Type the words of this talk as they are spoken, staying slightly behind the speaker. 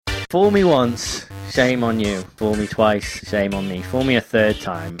Fool me once, shame on you. Fool me twice, shame on me. Fool me a third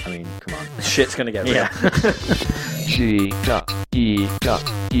time. I mean, come on. Shit's gonna get real. Yeah. G duck E duck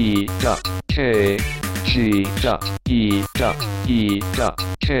E duck K G duck E duck E duck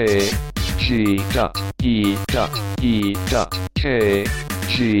K G duck E duck E duck K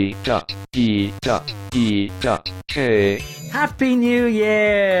G duck E duck E duck K. Happy New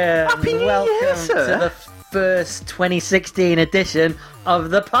Year! Happy New Year, Welcome sir. to the first 2016 edition of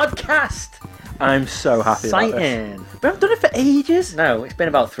the podcast. I'm so happy about this. Exciting. We haven't done it for ages. No, it's been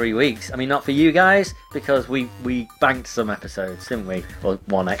about 3 weeks. I mean, not for you guys, because we banked some episodes, didn't we? Well,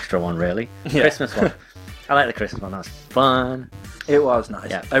 one extra one, really. Yeah. Christmas one. I like the Christmas one. That was fun. It was nice.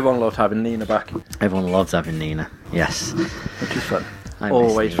 Yeah. Everyone loved having Nina back, Everyone loves having Nina. Yes. which is fun. I miss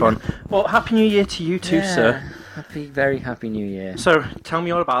Always Nina. fun. Well, Happy New Year to you too, Yeah. sir. Very happy New Year. So, tell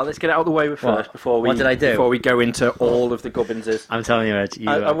me all about it. Let's get it out of the way first What? before we What did I do? before we go into all of the gubbinses. I'm telling you, Ed,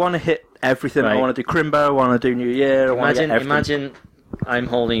 I want to hit everything. I Right. want to do Crimbo. I want to do New Year. I want to get everything. Imagine I'm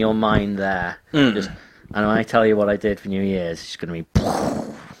holding your mind there. Mm. Just, and when I tell you what I did for New Year's, it's going to be...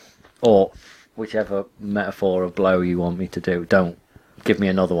 Or whichever metaphor of blow you want me to do. Don't give me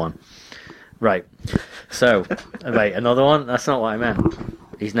another one. Right. So, wait, another one? That's not what I meant.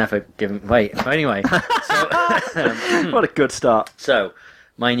 He's never given... Wait, anyway. So, What a good start. so,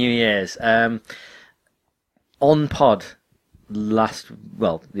 my New Year's. On pod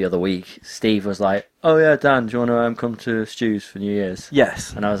the other week, Steve was like, "Oh yeah, Dan, do you want to come to Stu's for New Year's?"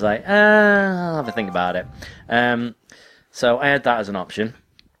 Yes. And I was like, I'll have a think about it. So I had that as an option.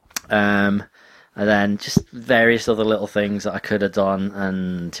 And then just various other little things that I could have done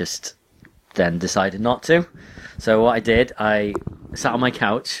and just then decided not to. So what I did, I sat on my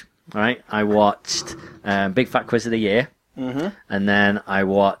couch, right? I watched Big Fat Quiz of the Year. Mm-hmm. And then I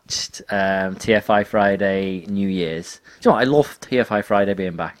watched TFI Friday New Year's. Do you know what? I love TFI Friday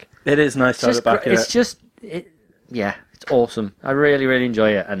being back. It is nice to have it back. It's awesome. I really, really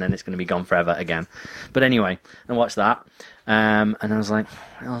enjoy it. And then it's going to be gone forever again. But anyway, I watched that. And I was like,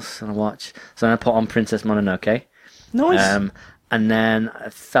 what else can I watch? So then I put on Princess Mononoke. Nice. And then I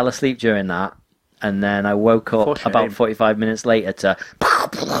fell asleep during that. And then I woke For up shame. about 45 minutes later to...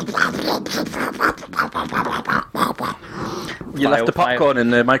 You left the popcorn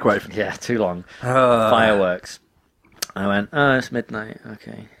in the microwave. Yeah, too long. Fireworks. I went, oh, it's midnight,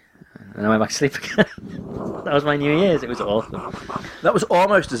 okay. And I went back to sleep again. That was my New Year's. It was awesome. That was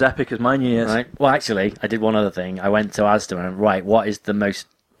almost as epic as my New Year's. Right. Well, actually, I did one other thing. I went to Asda and I went, right, what is the most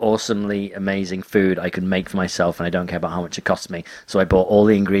awesomely amazing food I could make for myself and I don't care about how much it costs me? So I bought all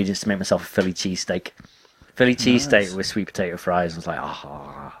the ingredients to make myself a Philly cheesesteak. Philly cheesesteak with sweet potato fries. I was like,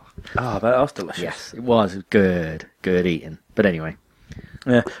 oh, Oh, that was delicious. yes, it was good eating. But anyway.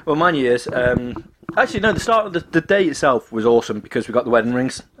 Yeah. Well, my New Year's. Actually, no. The start of the day itself was awesome because we got the wedding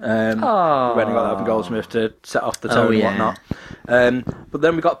rings. We went and got that from Goldsmith to set off the tone and whatnot. But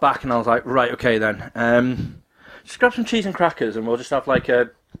then we got back and I was like, right, okay then. Just grab some cheese and crackers and we'll just have like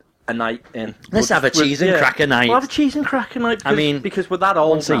a night in. Let's have a cheese and cracker night. We'll have a cheese and cracker night. Because, I mean, because we're that old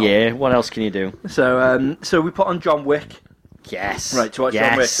Once now. a year. What else can you do? So we put on John Wick. Yes. Right, to watch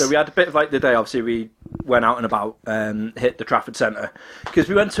John Wick. So we had a bit of like the day, obviously we went out and about, hit the Trafford Centre. Because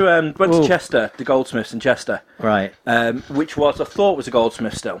we went to Chester, the Goldsmiths in Chester. Right. Which I thought was a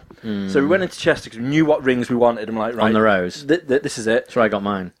Goldsmith still. So we went into Chester because we knew what rings we wanted. I'm like, right. On the Rose. This is it. That's where I got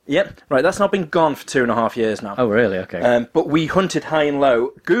mine. Yep. Right, that's now been gone for 2.5 years now. Oh, really? Okay. But we hunted high and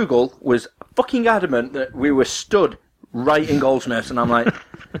low. Google was fucking adamant that we were stood right in Goldsmiths. And I'm like...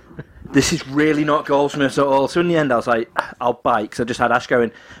 This is really not Goldsmiths at all. So in the end, I was like, I'll buy, because I just had Ash going,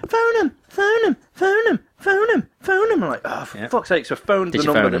 phone him, phone him, phone him, phone him, phone him. I'm like, oh, for fuck's sake. So I phoned Did the you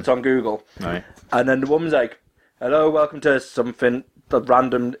number phone that's him? on Google. Right. And then the woman's like, hello, welcome to something, the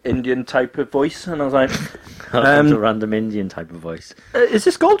random Indian type of voice. And I was like, That's a random Indian type of voice. is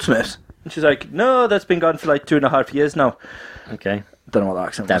this Goldsmiths? And she's like, no, that's been gone for like 2.5 years now. Okay. Don't know what that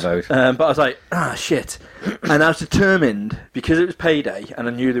accent was. Devoed. But I was like, shit. And I was determined, because it was payday and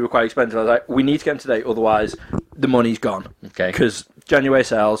I knew they were quite expensive, I was like, we need to get them today, otherwise the money's gone. Okay. Because January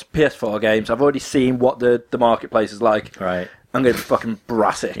sales, PS4 games, I've already seen what the marketplace is like. Right. I'm going to fucking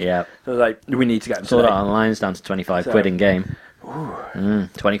brassic. Yeah. So I was like, we need to get them Saw that today. online. It's down to 25 quid in game.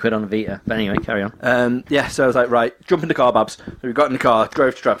 20 quid on a Vita. But anyway, carry on. So I was like, right, jump in the car, Babs. So we got in the car,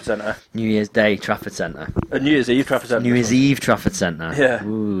 drove to Trafford Centre. New Year's Day, Trafford Centre. New Year's Eve, Trafford Centre. New Year's Eve, Trafford Centre. Yeah.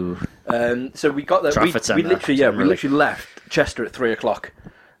 Ooh. So we got there. Trafford Centre. We literally left Chester at 3 o'clock.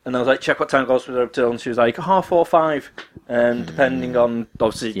 And I was like, check what time Goldsmith was till, and she was like, 4:30, depending on,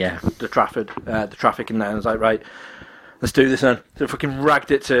 obviously, Yeah. the traffic in there. And I was like, right. let's do this then. So I fucking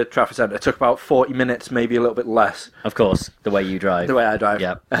ragged it to Trafford Centre. It took about 40 minutes, maybe a little bit less. Of course, the way you drive. The way I drive.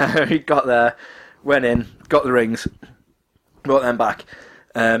 Yep. We got there, went in, got the rings, brought them back.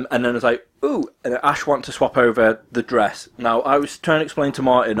 And then I was like, ooh, and Ash wanted to swap over the dress. Now, I was trying to explain to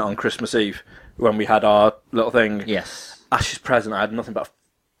Martin on Christmas Eve, when we had our little thing. Yes. Ash's present, I had nothing but a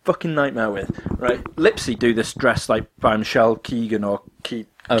fucking nightmare with. Right? Lipsy do this dress like by Michelle Keegan or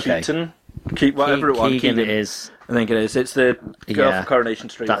Keaton. Whatever it was. Keegan it is. I think it is. It's the girl from Coronation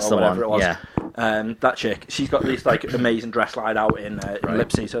Street That's or whatever the one. it was. Yeah. That chick, she's got this like amazing dress line out in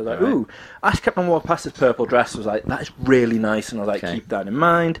Lipsy. So I was like, Right. ooh. Ash kept on walking past this purple dress. I was like, that is really nice. And I was like, Okay. keep that in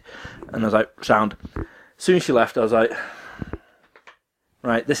mind. And I was like, sound. As soon as she left, I was like,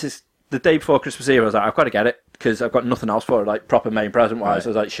 right, this is the day before Christmas Eve. I was like, I've got to get it because I've got nothing else for her, like proper main present wise. Right. I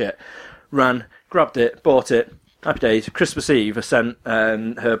was like, shit. Ran, grabbed it, bought it. Happy days. Christmas Eve, I sent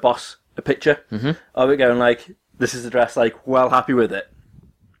her boss a picture of it going like, this is the dress, like, well happy with it.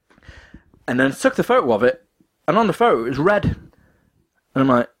 And then took the photo of it, and on the photo it was red. And I'm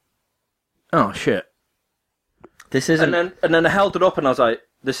like, oh shit. This isn't. And then I held it up and I was like,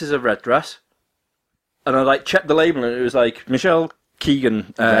 this is a red dress. And I like checked the label and it was like Michelle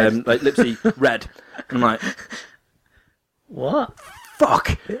Keegan, like Lipsy red. And I'm like, What?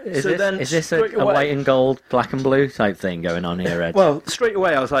 fuck. Is So this, then is this straight a away- white and gold, black and blue type thing going on here, Ed? Well, straight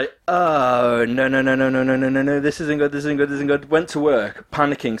away I was like, oh, no, this isn't good. Went to work,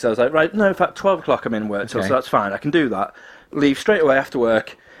 panicking, so I was like, right, no, in fact, 12 o'clock I'm in work, so Okay. that's fine, I can do that. Leave straight away after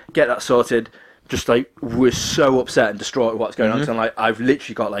work, get that sorted, just like, was so upset and distraught with what's going on, so I'm like, I've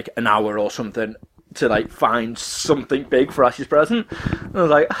literally got like an hour or something to like find something big for Ash's present. And I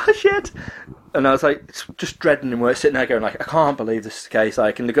was like, oh shit. And I was like, just dreading and we're sitting there going like, I can't believe this is the case.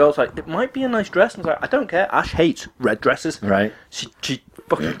 Like, and the girl's like, it might be a nice dress. And I was like, I don't care. Ash hates red dresses. Right. She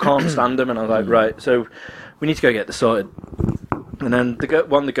fucking can't stand them. And I was like, right, so we need to go get this sorted. And then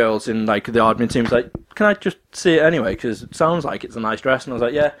one of the girls in like the admin team was like, can I just see it anyway? Because it sounds like it's a nice dress. And I was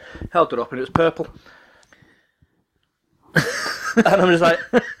like, yeah. Held it up and it was purple. And I'm just like,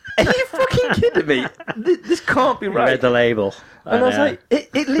 are you fucking kidding me? This can't be right. Read the label. And I was like,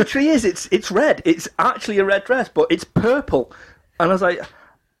 it literally is. It's red. It's actually a red dress, but it's purple. And I was like,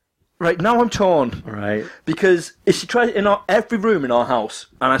 right, now I'm torn. Right. Because if she tried it in every room in our house,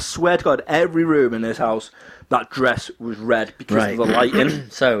 and I swear to God, every room in this house, that dress was red because of the lighting.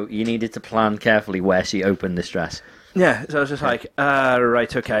 So you needed to plan carefully where she opened this dress. Yeah, so I was just like,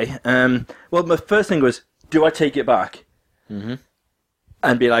 right, okay. Well, my first thing was, do I take it back? Mm-hmm.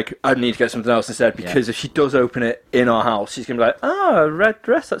 And be like, I need to get something else instead, because if she does open it in our house, she's going to be like, a red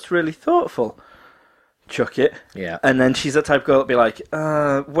dress, that's really thoughtful. Chuck it. Yeah. And then she's that type of girl that'll be like,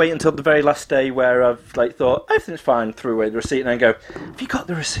 wait until the very last day where I've like thought, everything's fine, threw away the receipt, and then go, have you got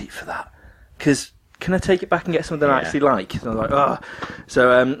the receipt for that? Because can I take it back and get something I actually like? And I was like, oh.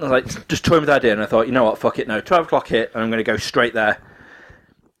 So I was like, just toying with the idea, and I thought, you know what, fuck it, no. 12 o'clock hit, and I'm going to go straight there.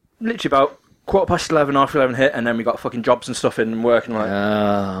 Literally about 11:15, half 11 hit, and then we got fucking jobs and stuff in and work, and I'm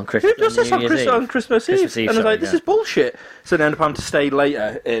like, On Christmas, who does this on Christmas Eve? Christmas Eve, And I was like, sorry, this is bullshit. So then I ended up having to stay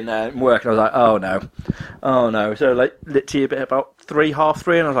later in work, and I was like, oh no. So like literally about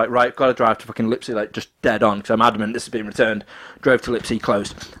 3:30, and I was like, right, got to drive to fucking Lipsy, like just dead on, because I'm adamant this has been returned. Drove to Lipsy,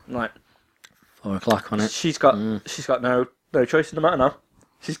 closed. I'm like, 4 o'clock on it. she's got no choice in the matter now.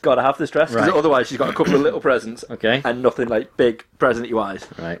 She's got to have this dress, because otherwise she's got a couple of little presents, Okay. and nothing like big present-y wise.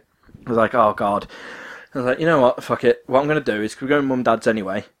 Right. I was like, oh god. I was like, you know what, fuck it. What I'm going to do is, we're going to Mum and Dad's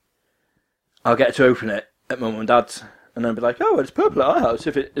anyway. I'll get her to open it at Mum and Dad's, and then be like, oh, it's purple at our house.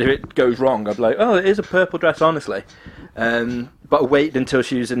 If it goes wrong, I'll be like, oh, it is a purple dress, honestly. But I waited until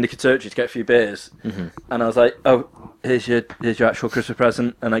she was in the conservatory to get a few beers, and I was like, oh, here's your actual Christmas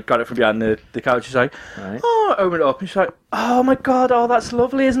present, and I got it from behind the couch. She's like, oh, I opened it up, and she's like, oh my god, oh, that's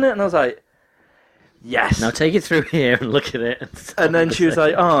lovely, isn't it? And I was like, yes. Now take it through here and look at it. And then she was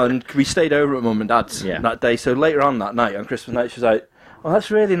like, oh, and we stayed over at Mum and Dad's that day. So later on that night, on Christmas night, she was like, oh, that's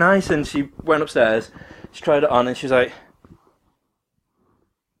really nice. And she went upstairs, she tried it on, and she was like,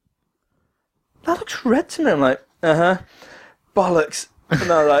 that looks red to me. I'm like, bollocks.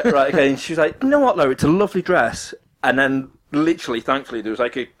 And I was like, right, okay. And she was like, you know what, though, it's a lovely dress. And then literally, thankfully, there was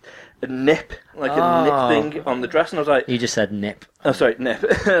like a nip, like a nip thing on the dress. And I was like, You just said nip. oh, sorry, nip.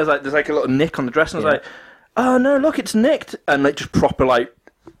 I was like, there's like a little nick on the dress, and I was like, oh no, look, it's nicked, and like just proper like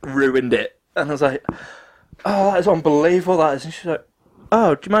ruined it. And I was like, oh, that is unbelievable. That is. And she's like,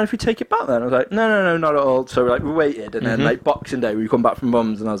 oh, do you mind if we take it back then? I was like, no, not at all. So we waited, and then like Boxing Day, we come back from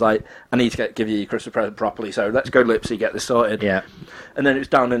Mum's, and I was like, I need to give you your Christmas present properly. So let's go to Lipsy, get this sorted. Yeah. And then it was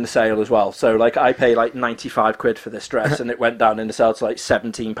down in the sale as well. So like I pay like 95 quid for this dress, and it went down in the sale to like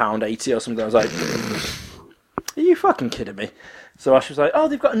 £17.80 or something. I was like, are you fucking kidding me? So Ash was like, oh,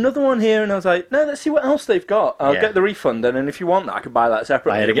 they've got another one here. And I was like, no, let's see what else they've got. I'll get the refund. And then if you want that, I can buy that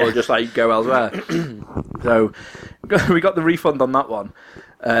separately. Or just like go elsewhere. So we got the refund on that one.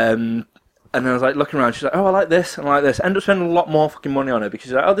 And I was like looking around. She's like, oh, I like this and I like this. End up spending a lot more fucking money on it because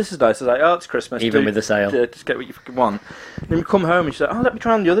she's like, oh, this is nice. I was like, oh, it's Christmas. Even with the sale. Just get what you fucking want. And then we come home and she's like, oh, let me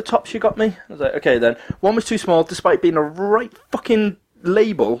try on the other tops you got me. I was like, okay then. One was too small despite being a right fucking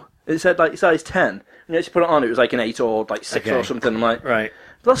label. It said like size 10. And yet she put it on, it was like an 8 or like 6 or something. I'm like, right.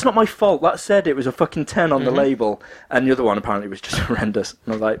 That's not my fault. That said it was a fucking 10 on the label. And the other one apparently was just horrendous.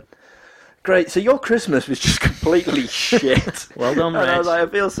 And I was like, great, so your Christmas was just completely shit. Well done, mate. And I was like,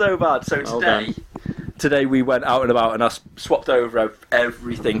 I feel so bad. So today we went out and about and I swapped over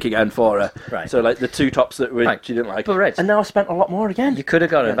everything again for her. Right. So like the 2 tops that she didn't like. But Reg, and now I spent a lot more again. You could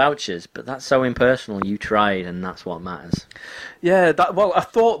have got her vouchers, but that's so impersonal. You tried, and that's what matters. Yeah, I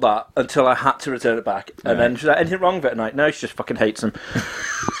thought that until I had to return it back. And then she was like, anything wrong with it? And no, she just fucking hates them.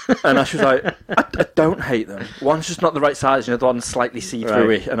 And she was like, I don't hate them. One's just not the right size, and the other one's slightly see-through-y.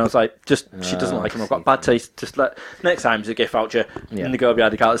 Right. And I was like, she doesn't like them. I've got bad taste. Just next time it's a gift voucher. Yeah. And the girl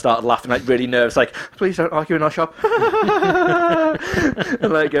behind the counter started laughing, like really nervous, like, please don't argue in our shop.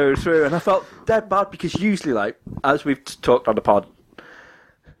 And like go through. And I felt dead bad because usually, like, as we've talked on the pod,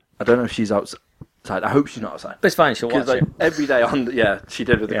 I don't know if she's outside. I hope she's not outside. But it's fine, she'll watch like, it. Every day she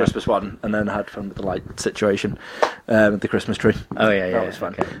did with the Christmas one, and then I had fun with the light situation with the Christmas tree. Oh, yeah. That was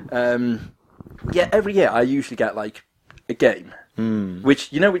fun. Okay. Every year I usually get, like, a game.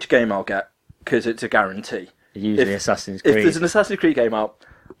 Which, you know which game I'll get? Because it's a guarantee. Usually Assassin's Creed. If there's an Assassin's Creed game out,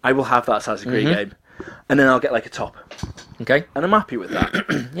 I will have that Assassin's Creed game. And then I'll get, like, a top. Okay. And I'm happy with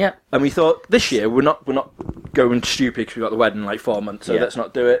that. Yeah. And we thought, this year, we're not going stupid because we've got the wedding in, like, 4 months, so let's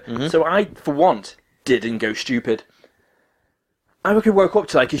not do it. So I, for once, didn't go stupid. I woke up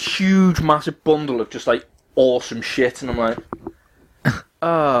to, like, a huge, massive bundle of just, like, awesome shit, and I'm like,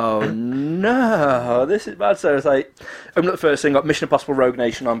 oh, no, this is bad. So I was like, opened up the first thing, got Mission Impossible Rogue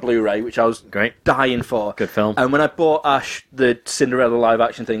Nation on Blu-ray, which I was dying for. Good film. And when I bought Ash the Cinderella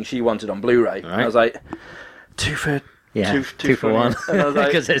live-action thing she wanted on Blu-ray, I was like, two for one. And I was like,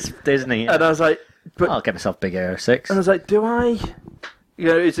 because it's Disney. And I was like, but I'll get myself Big Hero 6. And I was like, do I? You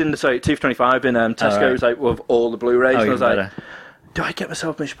know, it's in the 2 for 25 in Tesco's, like with all the Blu-rays. And I was like, do I get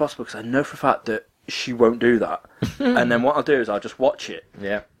myself Mission Impossible? Because I know for a fact that she won't do that. And then what I'll do is I'll just watch it.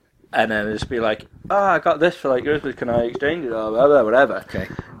 Yeah. And then it'll just be like, I got this for like Christmas, can I exchange it or whatever. Okay.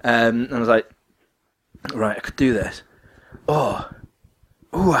 And I was like, right, I could do this. Oh,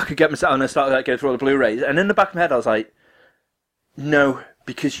 I could get myself, and I started like, going through all the Blu-rays. And in the back of my head I was like, no,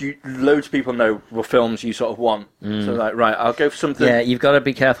 because loads of people know what films you sort of want. So like, right, I'll go for something. Yeah, you've got to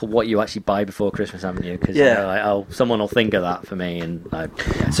be careful what you actually buy before Christmas, haven't you? Because someone will think of that for me. And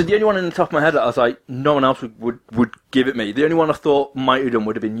So the only one in the top of my head that I was like, no one else would give it me. The only one I thought might have done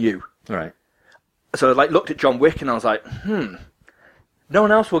would have been you. Right. So I like looked at John Wick and I was like, no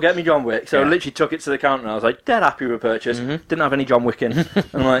one else will get me John Wick. So I literally took it to the counter and I was like, dead happy with purchase. Didn't have any John Wick in.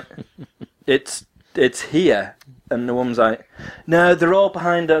 I'm like, it's here. And the woman's like, no, they're all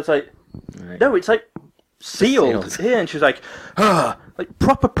behind her. I was like, no, it's like sealed here. And she was like, like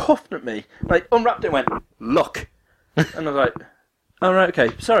proper puffed at me. Like unwrapped it and went, look. And I was like, oh, right,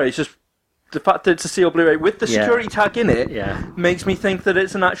 okay. Sorry, it's just the fact that it's a sealed Blu-ray with the security tag in it makes me think that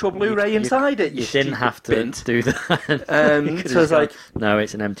it's an actual Blu-ray inside it. You didn't have to do that. So I was like, no,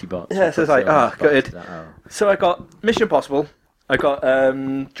 it's an empty box. Yeah, so I was like, good. So I got Mission Impossible. I got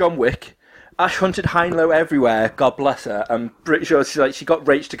John Wick. Ash hunted high and low everywhere. God bless her. I'm pretty sure she got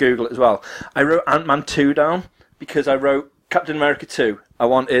Rach to Google it as well. I wrote Ant-Man 2 down because I wrote Captain America 2.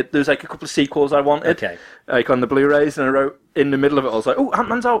 There was like a couple of sequels I wanted, like on the Blu-rays, and I wrote in the middle of it. I was like, oh,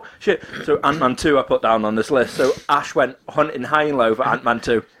 Ant-Man's out, shit. So Ant-Man 2 I put down on this list. So Ash went hunting high and low for Ant-Man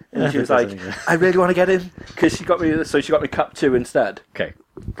 2, and she was like, I really want to get him because she got me Cap 2 instead. Okay,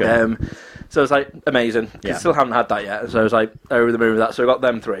 good. So I was like, amazing. Still haven't had that yet. So I was like, over the moon with that. So I got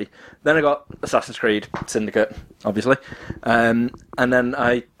them 3. Then I got Assassin's Creed Syndicate, obviously. And then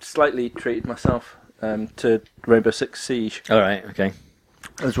I slightly treated myself to Rainbow Six Siege. All right, okay.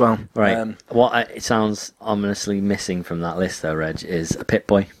 As well. Right. What it sounds ominously missing from that list, though, Reg, is a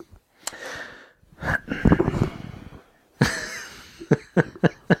Pip-Boy.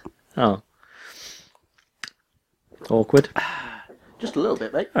 Oh. Awkward. Just a little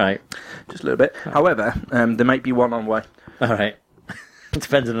bit, mate. All right. Just a little bit. However, there might be one on way. All right.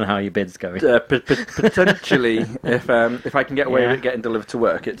 Depending on how your bid's going. Potentially, if I can get away with it getting delivered to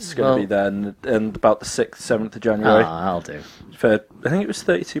work, it's going to be there in about the 6th, 7th of January. I'll do. For I think it was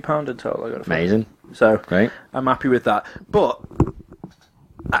 £32 in total. I got it for. Amazing. So great. I'm happy with that. But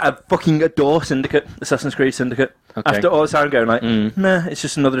I fucking adore Syndicate, Assassin's Creed Syndicate. Okay. After all this time going like, nah, it's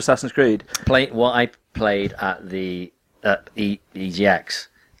just another Assassin's Creed. What I played at the EGX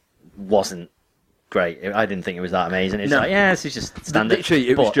wasn't great. I didn't think it was that amazing. It's like, yeah, this is just standard. Literally,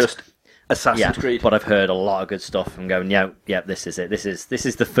 it was just Assassin's Creed. But I've heard a lot of good stuff and going, yeah, this is it. This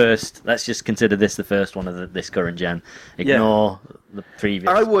is the first. Let's just consider this the first one of this current gen. Ignore the previous.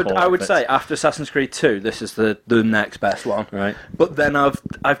 I would say after Assassin's Creed 2, this is the next best one. Right. But then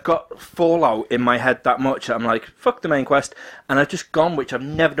I've got Fallout in my head that much that I'm like, fuck the main quest, and I've just gone, which I've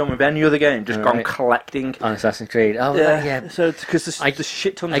never done with any other game, just gone collecting on Assassin's Creed. Oh yeah. So because there's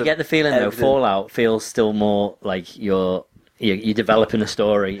shit tons. I get the feeling though, Fallout feels still more like you're developing a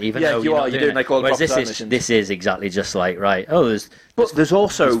story, even though you're doing like all the proper missions. This is exactly just like there's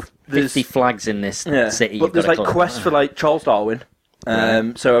also 50 flags in this city. But there's like quests for like Charles Darwin.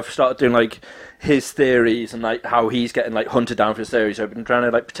 So I've started doing like his theories and like how he's getting like hunted down for his theories. So I've been trying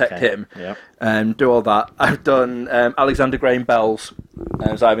to like protect him and do all that. I've done Alexander Graham Bell's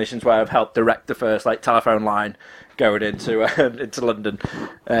side missions where I've helped direct the first like telephone line going into London,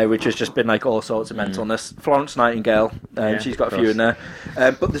 which has just been like all sorts of mentalness. Florence Nightingale, she's got a few in there.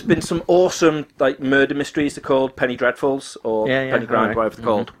 But there's been some awesome like murder mysteries. They're called Penny Dreadfuls or Penny Grind, whatever they're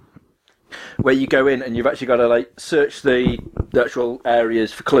called. Where you go in and you've actually got to like search the actual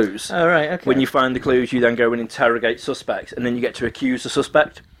areas for clues. Oh right, okay. When you find the clues, you then go and interrogate suspects, and then you get to accuse the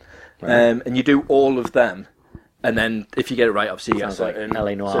suspect. Right. And you do all of them, and then if you get it right, obviously you get certain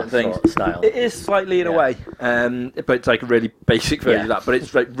L.A. Noire things. Sort of style. It is slightly in a way, but it's like a really basic version of that. But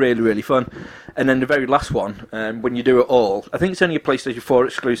it's like really, really fun. And then the very last one, when you do it all, I think it's only a PlayStation 4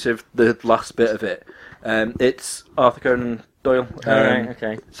 exclusive. The last bit of it, it's Arthur Conan Doyle. Right,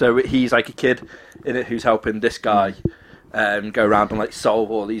 okay. So he's like a kid in it who's helping this guy go around and like solve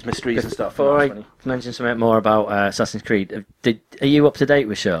all these mysteries and stuff. Before I mention something more about Assassin's Creed, are you up to date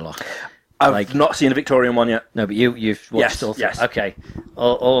with Sherlock? I've not seen a Victorian one yet. No, but you've watched all. Yes. Okay.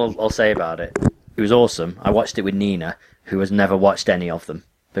 All I'll say about it, it was awesome. I watched it with Nina, who has never watched any of them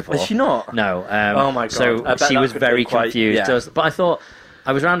before. Is she not? No. Oh my god. So she was very confused. But I thought.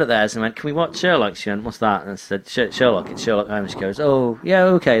 I was round at theirs and went, can we watch Sherlock? She went, what's that? And I said, Sherlock, it's Sherlock Holmes. She goes, oh, yeah,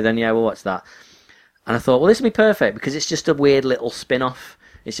 okay, then yeah, we'll watch that. And I thought, well, this would be perfect because it's just a weird little spin-off.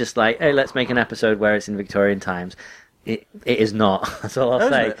 It's just like, hey, let's make an episode where it's in Victorian times. It is not. That's all I'll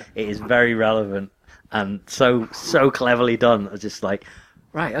say. It is very relevant and so cleverly done. I was just like,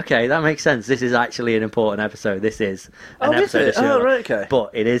 right, okay, that makes sense. This is actually an important episode. This is an episode of Sherlock. Oh, right, okay.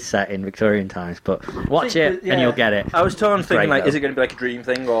 But it is set in Victorian times. But watch it and you'll get it. I was torn thinking, like, is it going to be like a dream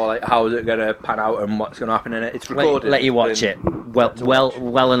thing or like how is it going to pan out and what's going to happen in it? It's recorded. Let you watch it.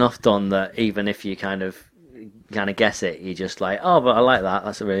 Well enough done that even if you kind of guess it, you're just like, oh, but I like that.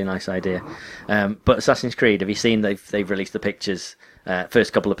 That's a really nice idea. But Assassin's Creed, have you seen they've released the pictures?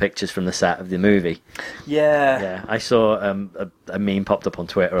 First couple of pictures from the set of the movie. Yeah. I saw a meme popped up on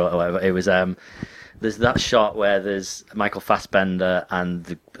Twitter or whatever. It was there's that shot where there's Michael Fassbender and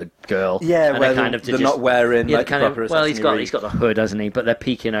the girl. Yeah, and where they're not wearing like proper. Well, he's got the hood, hasn't he? But they're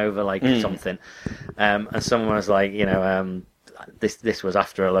peeking over like something. And someone was like, this was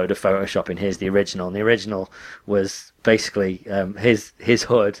after a load of photoshopping. Here's the original, and the original was basically his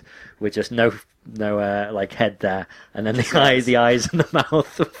hood with just no like head there, and then the eyes and the mouth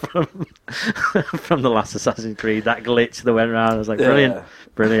from the last Assassin's Creed. That glitch that went around, I was like,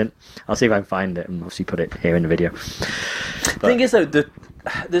 brilliant. I'll see if I can find it and obviously put it here in the video. The thing is though,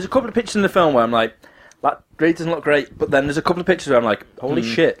 there's a couple of pictures in the film where I'm like, that Creed doesn't look great, but then there's a couple of pictures where I'm like, holy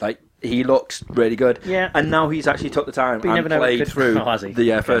shit, like he looks really good. Yeah. And now he's actually took the time and played through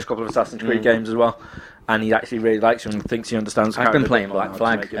the first couple of Assassin's Creed games as well, and he actually really likes him and thinks he understands. I've been playing Black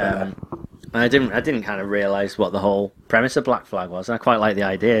Flag. I didn't kind of realise what the whole premise of Black Flag was, and I quite like the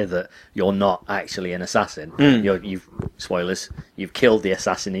idea that you're not actually an assassin. You've killed the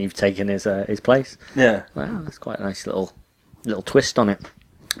assassin and you've taken his place. Yeah. Wow, that's quite a nice little twist on it.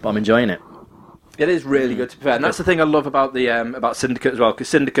 But I'm enjoying it. It is really good to be fair, and that's the thing I love about the about Syndicate as well, because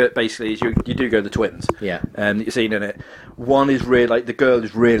Syndicate basically is you do go the twins. Yeah. That you're seeing in it. One is really like the girl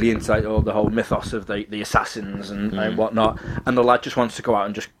is really into like, all the whole mythos of the assassins and whatnot, and the lad just wants to go out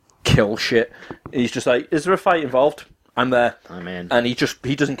and just kill shit. He's just like, is there a fight involved? I'm there. I'm in. And he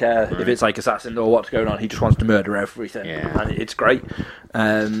doesn't care if it's like assassin or what's going on. He just wants to murder everything. Yeah. And it's great.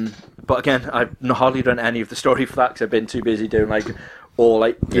 But again, I've hardly done any of the story for that because I've been too busy doing like or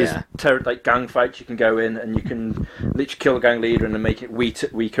like there's Yeah. like gang fights you can go in and you can literally kill a gang leader and then make it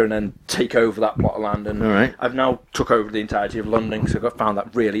weaker and then take over that plot of land. And All right. I've now took over the entirety of London, so I found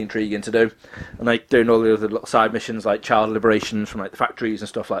that really intriguing to do. And like doing all the other little side missions like child liberations from like the factories and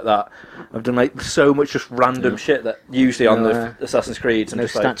stuff like that. I've done like so much just random shit that usually on the Assassin's Creed. No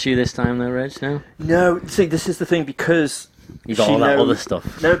statue this time though, Reg, no? No, see, this is the thing, because You got all that other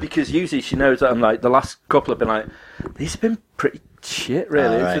stuff. No, because usually she knows that I'm like, the last couple have been like, these have been pretty shit,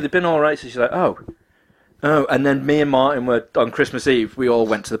 really. Oh, right. So they've been alright, so she's like, oh, and then me and Martin were, on Christmas Eve, we all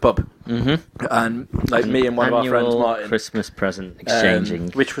went to the pub. Mm-hmm. And like me and one of our friends, Martin. Christmas present exchanging.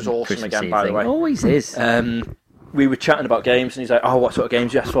 Which was awesome Christmas again, Eve by the thing. way. Always is. We were chatting about games, and he's like, oh, what sort of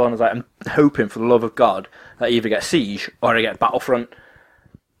games do you ask for? And I was like, I'm hoping, for the love of God, that I either get Siege or I get Battlefront.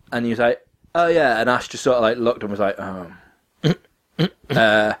 And he was like, oh yeah, and Ash just sort of like looked and was like, oh.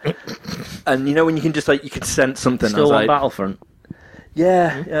 And you know when you can just like, you can sense something. Still I was want like, Battlefront.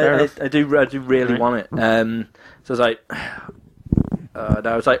 Yeah, I do really Right. want it. So I was like, and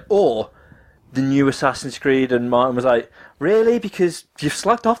I was like, or the new Assassin's Creed, and Martin was like, really? Because you've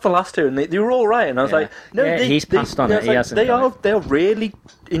slacked off the last two, and they were all right. And I was Yeah. like, no, Yeah, he's passed on it. He hasn't done it. They are really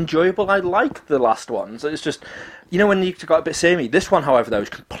enjoyable. I like the last ones. It's just, you know, when you got a bit samey. This one, however, though, is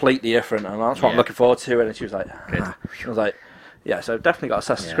completely different, and that's what I'm Yeah. looking forward to. And she was like, Good. I was like, yeah, so I've definitely got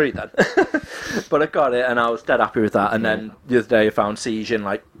Assassin's Yeah. Creed then. But I got it, and I was dead happy with that. And then the other day I found Siege in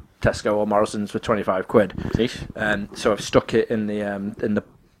like Tesco or Morrison's for 25 quid. Sheesh. So I've stuck it in the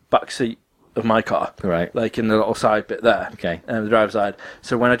back seat of my car, Right. like in the little side bit there, Okay. the driver's side.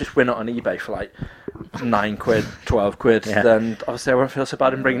 So when I just win it on eBay for like 9 quid, 12 quid, Yeah. then obviously I won't feel so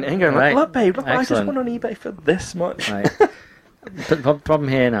bad in bringing it in. Going like, Right. look, babe, look, I just Excellent. won on eBay for this much. Right. The problem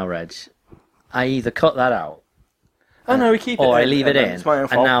here now, Reg, I either cut that out Oh no, we keep it. or I in, leave it and in, It's my own and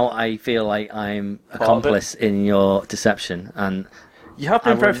fault. now I feel like I'm of it. accomplice in your deception. And You have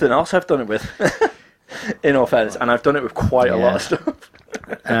been I for wouldn't- everything else I've done it with. In all fairness, and I've done it with quite a lot of stuff.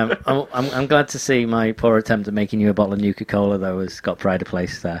 I'm glad to see my poor attempt at making you a bottle of Nuka-Cola, though, has got pride of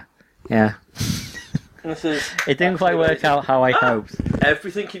place there. Yeah. This is It didn't quite work out how I hoped.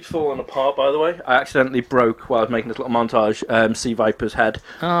 Everything keeps falling apart, by the way. I accidentally broke, while I was making this little montage, Sea Viper's head.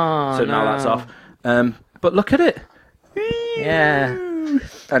 Oh, So now that's off. But look at it. Yeah.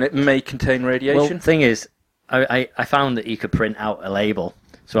 And it may contain Well, radiation. the thing is, I found that you could print out a label.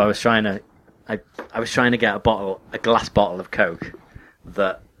 So I was trying to get a glass bottle of Coke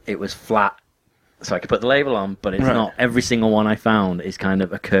that it was flat, so I could put the label on, but it's Right. not. Every single one I found is kind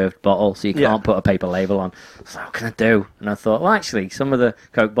of a curved bottle, so you Yeah. can't put a paper label on. So what can I do? And I thought, well, actually, some of the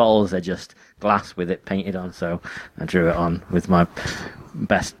Coke bottles are just glass with it painted on, so I drew it on with my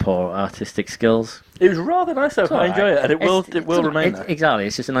best poor artistic skills. It was rather nice though. I enjoy it, and it will remain there. Exactly,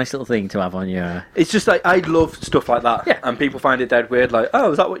 it's just a nice little thing to have on your... It's just like, I love stuff like that. Yeah. And people find it dead weird, like, oh,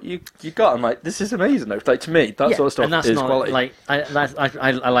 is that what you got? I'm like, this is amazing. It's like, to me, that sort of stuff and that's is not, quality. Like I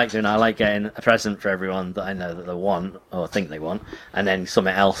like doing that. I like getting a present for everyone that I know that they want or think they want, and then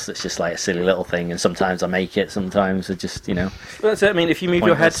something else that's just like a silly little thing. And sometimes I make it, sometimes I just But that's it. I mean, if you move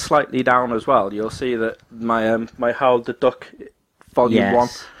your head Pointless. slightly down as well, you'll see that my Howard the Duck Volume Yes. 1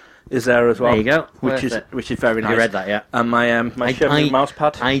 is there as well. There you go. Which Worth is it. very Have nice. you read that yet? And my Chevy mouse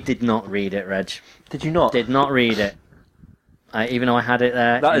pad. I did not read it, Reg. Did you not? Did not read it. Even though I had it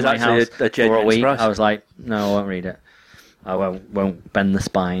there That in is my actually house a for genuine a week, surprise. I was like, no, I won't read it. I won't bend the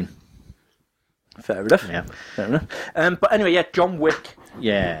spine. Fair enough. Yeah. Fair enough. But anyway, yeah, John Wick.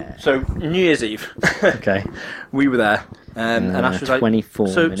 Yeah. So New Year's Eve, Okay. we were there, and Ash was like, 24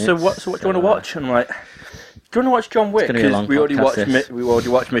 So minutes. what do you want to watch? And I'm like, do you want to watch John Wick? gonna be a long we already podcast, watched this. we already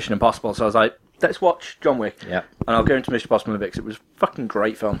watched Mission Impossible. So I was like, let's watch John Wick. Yeah. And I'll go into Mission Impossible and Vicks. It was a fucking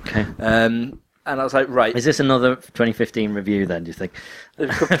great film. Okay. And I was like, right, Is this another 2015 review then, do you think?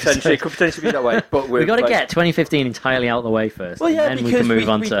 it could potentially be that way. But We've got to like, get 2015 entirely out of the way first. Well, yeah, and then because we can move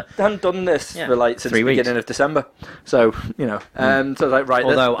on we to... hadn't done this Yeah, for like since 3 the weeks. beginning of December. So so I was like, right.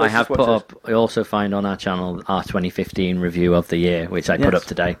 Although let's I have just put watch this. up, I also find on our channel our 2015 review of the year, which I put Yes. up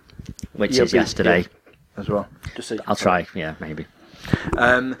today, which Yeah, is but- yesterday. as well. Just so you I'll can- try, yeah, maybe.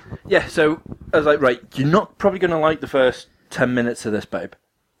 Yeah, so I was like, right, you're not probably going to like the first 10 minutes of this, babe.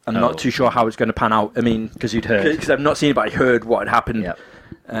 I'm Oh. not too sure how it's going to pan out. I mean, Because you'd heard. because I've not seen it, but I heard what had happened. Yep.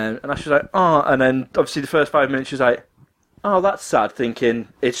 And Ash was like, oh, and then obviously the first 5 minutes she was like, oh, that's sad, thinking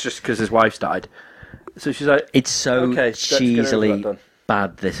it's just because his wife's died. So she's like, It's so okay, let's get over that cheesily done.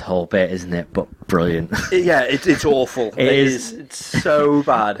 bad, this whole bit, isn't it? But brilliant. Yeah, it's awful. It is. It's so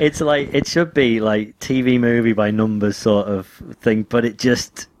bad. It's like, it should be like TV movie by numbers sort of thing, but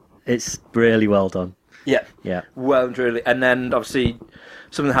it's really well done. Yeah. Yeah. Well and truly. And then obviously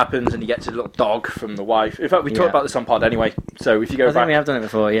something happens and he gets a little dog from the wife. In fact, we talked about this on pod anyway. So if you go back, I think we have done it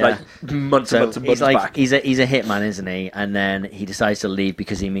before. Yeah, like months and months back. He's a hitman, isn't he? And then he decides to leave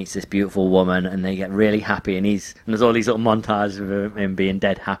because he meets this beautiful woman, and they get really happy. And there's all these little montages of him being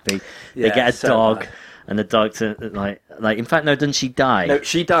dead happy. They get a dog. And the dog, like, in fact, no, doesn't she die? No,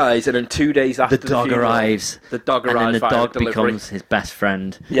 she dies, and then 2 days after the dog arrives. The dog arrives, and then the dog delivery. becomes his best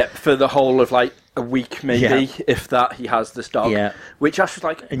friend. Yeah, for the whole of like a week, maybe, if that. He has this dog. Yeah, which Ash was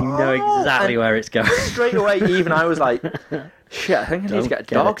like, and you know exactly where it's going. Straight away, even I was like, shit, I think I need to get a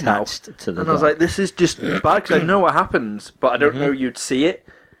dog now. To the and I was like, this is just bad because I know what happens, but I don't know you'd see it.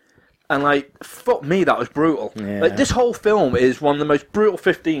 And like, fuck me, that was brutal. Yeah. Like, this whole film is one of the most brutal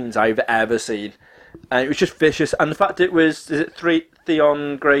 15s I've ever seen. And it was just vicious. And the fact it was, is it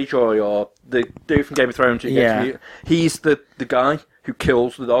Theon Greyjoy or the dude from Game of Thrones? He's the guy who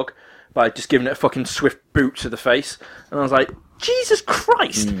kills the dog by just giving it a fucking swift boot to the face. And I was like, Jesus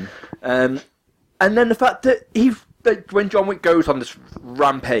Christ! And then the fact that when John Wick goes on this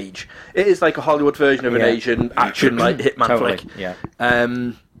rampage, it is like a Hollywood version of an Asian action like hitman flick. Yeah.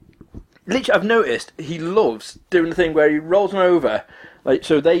 Literally, I've noticed he loves doing the thing where he rolls them over. Like,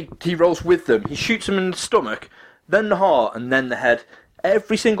 so he rolls with them. He shoots them in the stomach, then the heart, and then the head.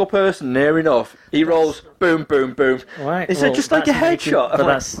 Every single person near enough, he rolls, boom, boom, boom. Right. It's just like a headshot. But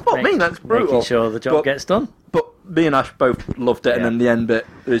that's brutal. Making sure the job gets done. But me and Ash both loved it, and then the end bit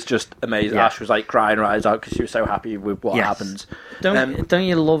was just amazing. Ash was like crying her eyes out because she was so happy with what happens. Don't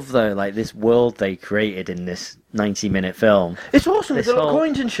you love though, like this world they created in this 90-minute film? It's awesome. There's little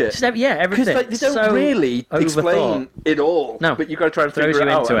coins and shit. Everything. Because like, they don't really explain it all. No, but you got to try and figure it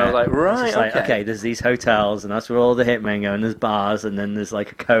out. And I was like, right, okay. There's these hotels, and that's where all the hitmen go, and there's bars, and then there's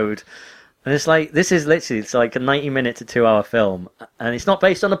like a code. And it's like, this is literally, it's like a 90-minute to 2-hour film, and it's not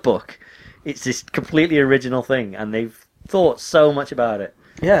based on a book. It's this completely original thing, and they've thought so much about it.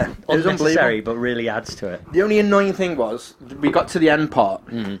 Yeah, it was unnecessary, but really adds to it. The only annoying thing was, we got to the end part,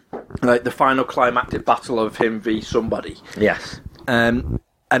 like the final climactic battle of him v somebody. Yes. And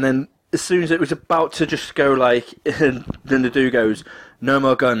then as soon as it was about to just go like, then the dude goes, no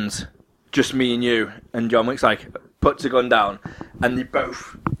more guns, just me and you. And John Wick's like, puts the gun down, and they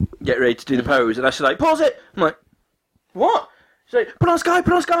both get ready to do the pose, and Ash's like, pause it! I'm like, what? She's like, put on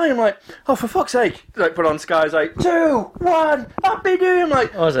Sky! I'm like, oh, for fuck's sake. Like, put on Sky. He's like, 2, 1, Happy New Year! I'm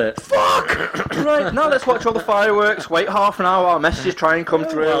like, what was it? Fuck! Right, now let's watch all the fireworks, wait half an hour, our messages try and come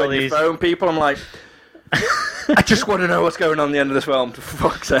through, and you phone people. I'm like, I just want to know what's going on at the end of this film, for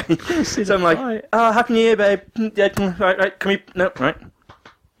fuck's sake. So I'm like, Happy New Year, babe. Yeah, right, can we... No, right.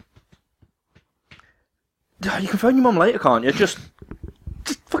 You can phone your mum later, can't you? Just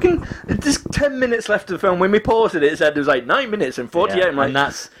fucking... There's 10 minutes left of the film. When we paused it said there was like 9 minutes and 48. Yeah, I'm like, and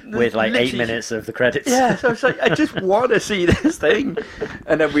that's with like 8 minutes of the credits. Yeah, so I was like, I just want to see this thing.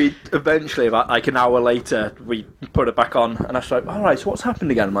 And then we eventually, about like an hour later, we put it back on. And I was like, alright, so what's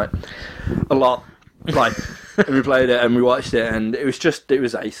happened again? I'm like, a lot. Right. And we played it and we watched it, and it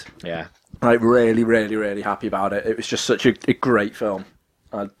was ace. Yeah. Like, really, really, really happy about it. It was just such a great film.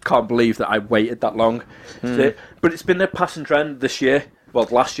 I can't believe that I waited that long. But it's been a passing trend this year. Well,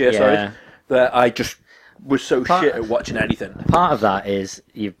 last year, sorry. That I just was so shit at watching anything. Part of that is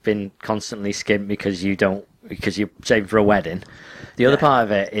you've been constantly skint because you're saving for a wedding. The other part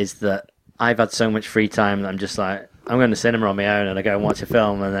of it is that I've had so much free time that I'm just like, I'm going to cinema on my own and I go and watch a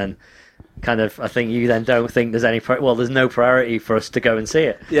film, and then kind of, I think you then don't think there's any... there's no priority for us to go and see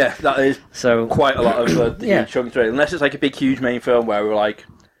it. Yeah, that is quite a lot of the huge chunk through it. Unless it's like a big, huge main film where we're like...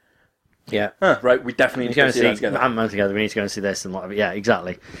 Yeah. Right, we definitely need to go see that together. Ant-Man together, we need to go and see this and whatever. Yeah,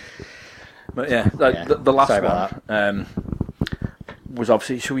 exactly. But yeah, the last one was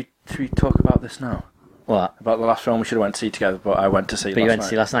obviously... Should we talk about this now? What? About the last film we should have went to see together, but I went to see last night. But you went to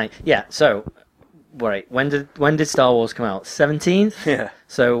see last night? Yeah, so... Wait, when did Star Wars come out? 17th? Yeah.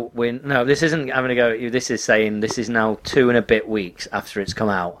 So this isn't having a go at you. This is saying this is now 2 and a bit weeks after it's come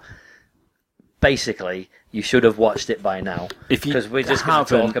out. Basically, you should have watched it by now. Because we're just going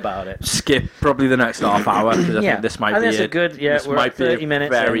to talk about it. Skip probably the next half hour. Because I think this might be a good. Yeah, we're at 30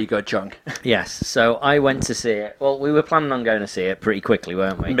 minutes. Very good chunk. Yes. So I went to see it. Well, we were planning on going to see it pretty quickly,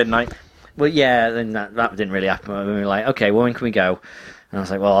 weren't we? Midnight. Well, yeah. Then that didn't really happen. We were like, okay, well, when can we go? And I was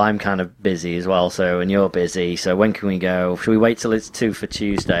like, well, I'm kind of busy as well, and you're busy, so when can we go? Should we wait till it's 2 for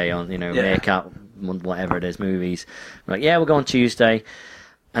Tuesday on, Meerkat, whatever it is, movies? We're like, yeah, we'll go on Tuesday.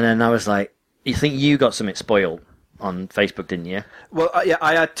 And then I was like, you think you got something spoiled on Facebook, didn't you? Well, yeah,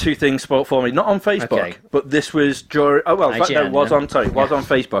 I had 2 things spoiled for me. Not on Facebook, but this was during... Oh, well, IGN, it was on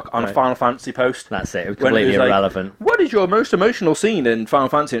Facebook, on a Final Fantasy post. That's it. It was completely irrelevant. Like, what is your most emotional scene in Final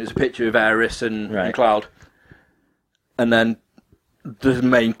Fantasy? And it was a picture of Aerith and Cloud. And then... the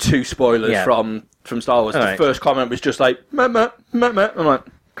main two spoilers from Star Wars. The first comment was just like, meh, meh, meh, meh. I'm like,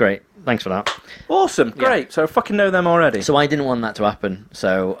 great, thanks for that. Awesome, great. So I fucking know them already. So I didn't want that to happen.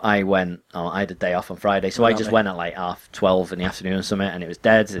 So I went. I had a day off on Friday, so I just went at like 12:30 in the afternoon or something, and it was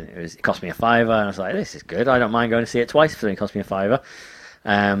dead. And it cost me $5, and I was like, this is good. I don't mind going to see it twice if it cost me $5.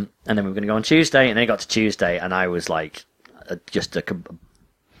 And then we were going to go on Tuesday, and then it got to Tuesday, and I was like, just a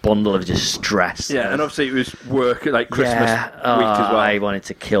bundle of just stress. Yeah, and obviously it was work, like Christmas week as well. I wanted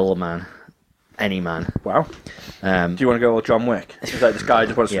to kill a man. Any man. Wow. Do you want to go all John Wick? It's like this guy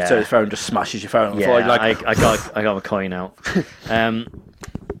just wants to turn his phone, just smashes your phone on the floor. Like... I got my coin out.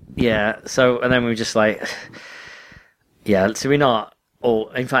 So, and then we were just like, so we're not... Oh,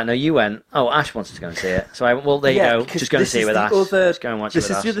 in fact, no, you went, Ash wanted to go and see it. So I went, well, there you go. Just go and see it with Ash. Just go and watch it with Ash.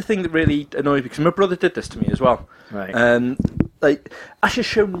 This is the other thing that really annoyed me, because my brother did this to me as well. Right. Like, Ash has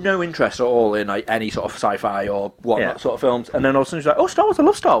shown no interest at all in like any sort of sci-fi or whatnot sort of films. And then all of a sudden he's like, Star Wars, I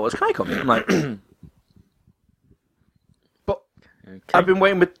love Star Wars. Can I come? I'm like... But I've been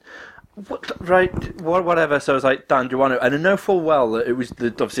waiting with... whatever. So I was like, Dan, do you want to? And I know full well that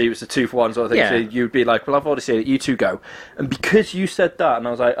obviously it was the 2-for-1 sort of thing. Yeah. So you'd be like, well, I've already seen it. You two go. And because you said that, and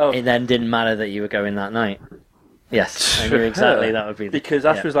I was like, it then didn't matter that you were going that night. Yes, I knew exactly that would be. Because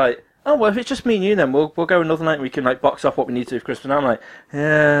Ash was like, well, if it's just me and you, then we'll go another night. And we can like box off what we need to do for Christmas. And I'm like,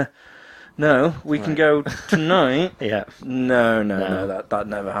 no, we can go tonight. No, that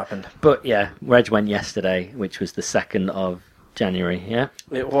never happened. But Reg went yesterday, which was the 2nd of January, yeah?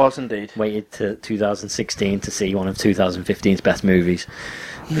 It was indeed. Waited to 2016 to see one of 2015's best movies.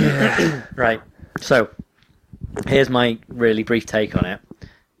 Yeah. Right. So, here's my really brief take on it.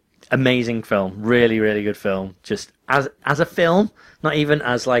 Amazing film. Really, really good film. Just as a film, not even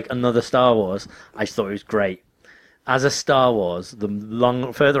as like another Star Wars, I just thought it was great. As a Star Wars,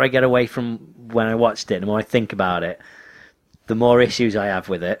 the further I get away from when I watched it, the more I think about it, the more issues I have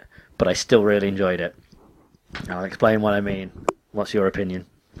with it, but I still really enjoyed it. I'll explain what I mean. What's your opinion?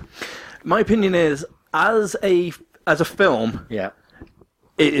 My opinion is, as a film, it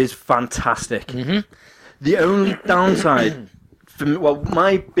is fantastic. Mm-hmm. The only downside,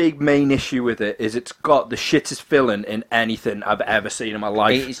 my big main issue with it is it's got the shittest villain in anything I've ever seen in my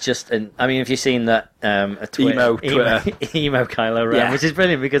life. It's just, if you've seen that emo Kylo Ren, which is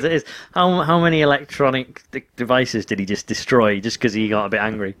brilliant because it is. How many electronic devices did he just destroy just because he got a bit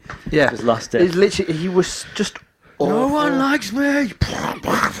angry? Yeah, just lost it. It's literally, he was just. Awful. No one likes me.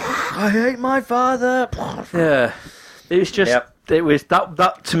 I hate my father. Yeah, it was just. It was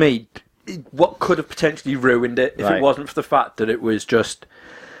that to me. What could have potentially ruined it if it wasn't for the fact that it was just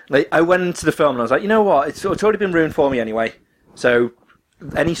like I went into the film and I was like, you know what, it's already been ruined for me anyway. So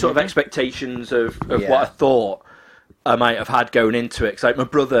any sort of expectations of what I thought I might have had going into it, because like my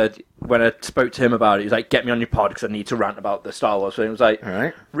brother, when I spoke to him about it, he was like, "Get me on your pod because I need to rant about the Star Wars." So he was like, "All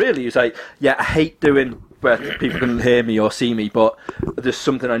right, really?" He was like, "Yeah, I hate doing where people can hear me or see me, but there's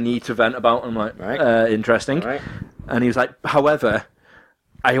something I need to vent about." And I'm like, "Interesting." Right. And he was like, "However,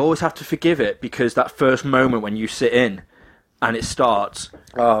 I always have to forgive it because that first moment when you sit in and it starts.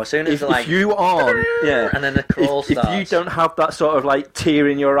 Oh, as soon as if you aren't, and then the crawl starts. If you don't have that sort of like tear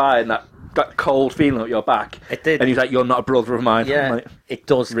in your eye and that cold feeling at your back, it did. And he's like, "You're not a brother of mine." Yeah, like, it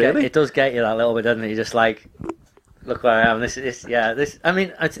does. Really? It does get you that little bit, doesn't it? You're just like, look where I am. This. I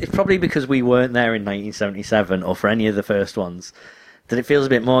mean, it's probably because we weren't there in 1977 or for any of the first ones. That it feels a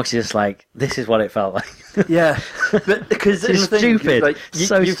bit more because you're just like, this is what it felt like. Yeah, but because it's stupid. Like,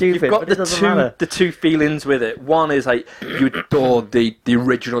 stupid. You've got but the two feelings with it. One is like you adored the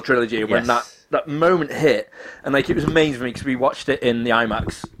original trilogy when that moment hit, and like it was amazing for me because we watched it in the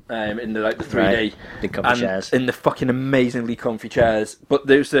IMAX, in the 3D, big comfy chairs, in the fucking amazingly comfy chairs. But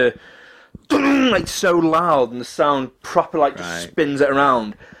there's the like so loud and the sound proper like just spins it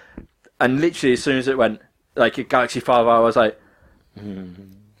around, and literally as soon as it went like a Galaxy 5, I was like.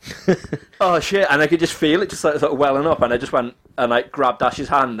 Oh shit! And I could just feel it, just like sort of welling up. And I just went and like grabbed Ash's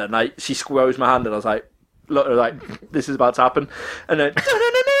hand, and like she squeezed my hand, and I was like, "Look, I was like, this is about to happen." And then, and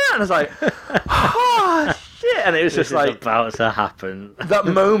I was like, "Oh shit!" And it was just like about to happen. That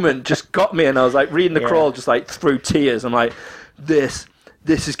moment just got me, and I was like reading the crawl, just like through tears. I'm like, this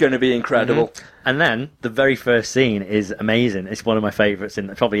is going to be incredible. Mm-hmm. And then the very first scene is amazing. It's one of my favourites, and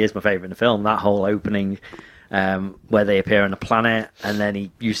it probably is my favourite in the film. That whole opening. Where they appear on a planet, and then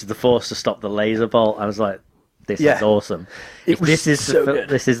he uses the Force to stop the laser bolt. I was like, "This is awesome! This is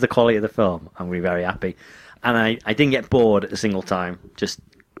the quality of the film. I'm going to be very happy." And I didn't get bored at a single time. Just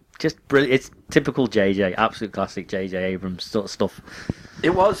brilliant. It's typical JJ, absolute classic JJ Abrams sort of stuff.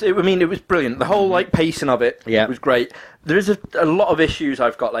 It was. It was brilliant. The whole like pacing of it was great. There is a lot of issues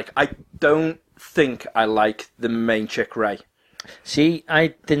I've got. Like I don't think I like the main chick Rey.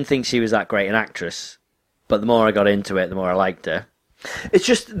 I didn't think she was that great an actress, but the more I got into it, the more I liked her. It's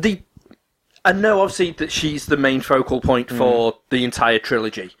just I know obviously that she's the main focal point for the entire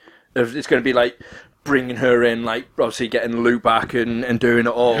trilogy. It's going to be like bringing her in, like obviously getting Lou back and doing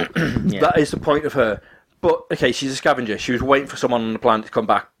it all. That is the point of her. But okay, she's a scavenger. She was waiting for someone on the planet to come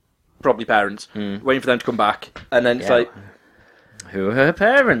back, probably parents, waiting for them to come back, and then it's like, who are her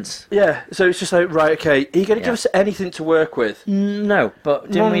parents? Yeah, so it's just like, right, okay, are you going to give us anything to work with? No,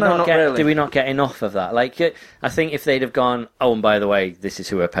 but did we not get enough of that? Like, I think if they'd have gone, oh, and by the way, this is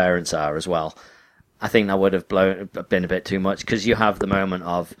who her parents are as well, I think that would have been a bit too much, because you have the moment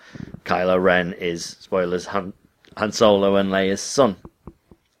of Kylo Ren is, spoilers, Han Solo and Leia's son.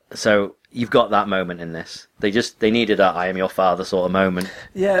 So you've got that moment in this. They needed a I am your father sort of moment.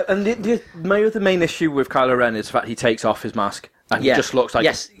 Yeah, and my other main issue with Kylo Ren is the fact he takes off his mask. And he just looks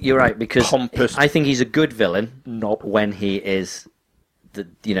like you're right, because pompous. I think he's a good villain when he is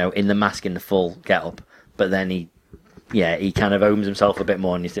in the mask in the full get-up, but then he kind of owns himself a bit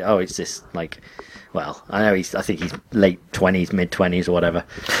more, and you think, oh, it's this, like, well, I think he's late 20s, mid-20s or whatever.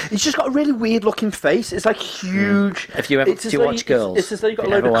 He's just got a really weird-looking face. It's like huge. If you ever watch Girls, it's as though you've got a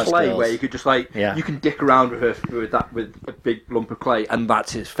load of clay where you could just you can dick around with a big lump of clay, and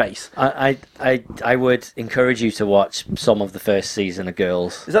that's his face. I would encourage you to watch some of the first season of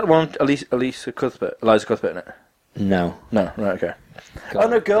Girls. Is that the one with Eliza Cuthbert in it? No, right, okay.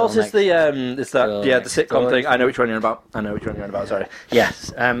 Girls is the sitcom thing. I know which one you're on about. Sorry.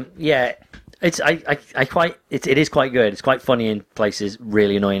 Yes. It is quite good. It's quite funny in places,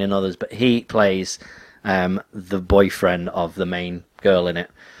 really annoying in others. But he plays the boyfriend of the main girl in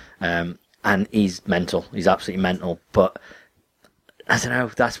it, and he's mental. He's absolutely mental. But I don't know.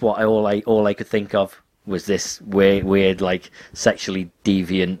 That's what all I could think of was this weird, like sexually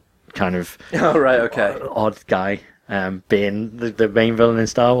deviant kind of odd guy. Being the main villain in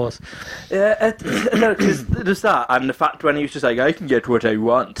Star Wars. Yeah, no, because there's that, and the fact when he was just like, I can get what I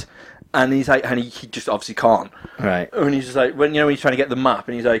want. And he's like, and he just obviously can't. Right. And he's just like, when he's trying to get the map,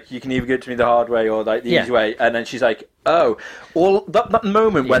 and he's like, you can either give it to me the hard way or like the easy way. And then she's like, oh, all that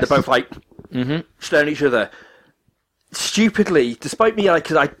moment where they're both like staring at each other, stupidly, despite me, like,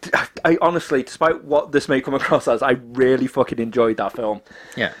 because I honestly, despite what this may come across as, I really fucking enjoyed that film.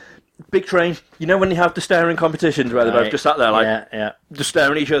 Yeah. Big Train, when they have the staring competitions where they're both just sat there like just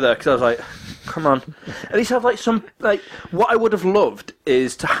staring at each other, because I was like, come on, at least have like some, like, what I would have loved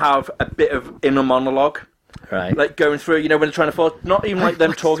is to have a bit of inner monologue, right, like going through, when they're trying to force, not even like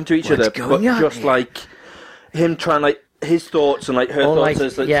them talking to each other, but just like him trying, like, his thoughts and like her thoughts, like,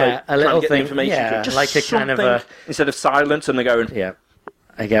 as like, a little thing, just like a kind of a, instead of silence, and they're going,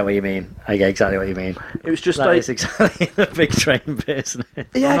 I get what you mean. I get exactly what you mean. It was just that is exactly the Big Train bit, isn't it?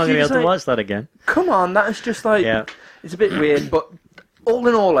 Yeah, I'm not going to be able to watch that again. Come on, that is just like, it's a bit weird, but all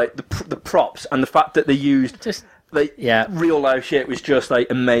in all, like, the props and the fact that they used just real life shit was just like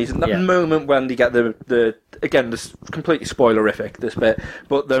amazing. That moment when they get the again, this completely spoilerific, this bit,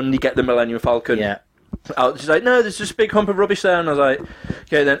 but then you get the Millennium Falcon. Yeah. Out, she's like, no, there's just a big hump of rubbish there, and I was like,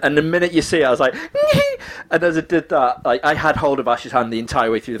 okay, then. And the minute you see it, I was like, and as it did that, like, I had hold of Ash's hand the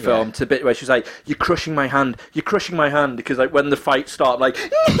entire way through the film, to the bit where she was like, you're crushing my hand, because like when the fight started, like,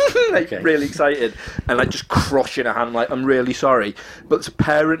 really excited, and like just crushing her hand, like, I'm really sorry, but there's a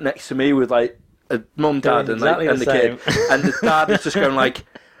parent next to me with like a mum, dad, and like and the kid, and the dad is just going like,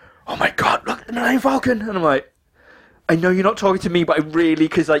 oh my god, look, the Millennium Falcon, and I'm like, I know you're not talking to me, but I really,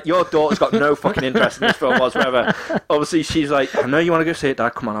 because like your daughter's got no fucking interest in this film whatsoever. Obviously, she's like, I know you want to go see it,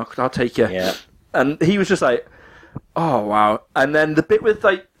 Dad. Come on, I'll take you. Yeah. And he was just like, oh wow. And then the bit with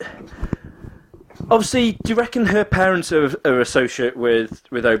like, obviously, do you reckon her parents are associated with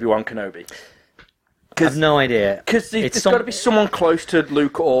Obi-Wan Kenobi? I have no idea. Because it's got to be someone close to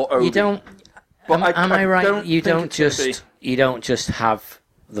Luke or Obi. You don't. But am I right? You don't just have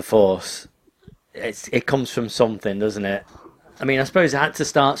the Force. It comes from something, doesn't it? I mean, I suppose it had to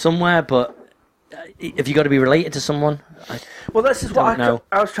start somewhere, but have you got to be related to someone? Well, this is what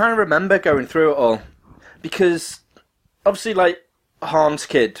I was trying to remember going through it all, because obviously, like, Han's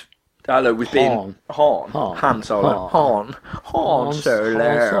kid, was being Han Solo, Han Solo.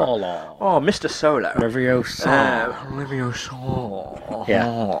 Oh, Mr. Solo, Levioso.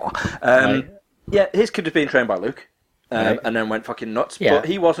 Yeah, his kid was being trained by Luke. And then went fucking nuts. Yeah. But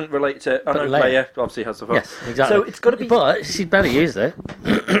he wasn't related to... I know Leia obviously has the phone. Yes, exactly. So it's got to be... But she'd better use it.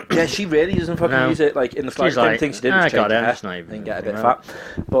 Yeah, she really doesn't fucking use it, like, in the slightest. Didn't think she did. Got it. And get a bit fat.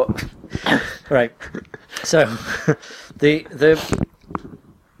 But... Right. So, the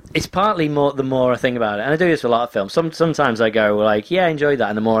it's partly the more I think about it, and I do this with a lot of films. Sometimes I go like, yeah, I enjoyed that,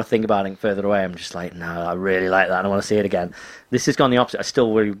 and the more I think about it further away, I'm just like, no, I really like that, and I want to see it again. This has gone the opposite.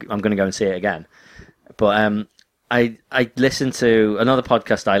 I'm going to go and see it again. But I listened to another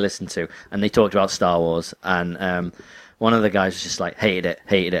podcast I listened to, and they talked about Star Wars, and one of the guys was just like, hated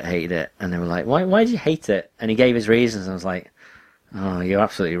it, and they were like, why did you hate it? And he gave his reasons, and I was like, oh, you're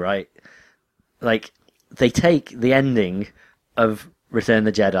absolutely right. Like, they take the ending of Return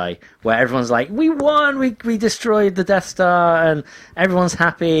of the Jedi, where everyone's like, we won, we destroyed the Death Star, and everyone's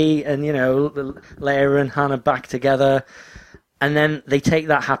happy, and, you know, Leia and Han are back together, and then they take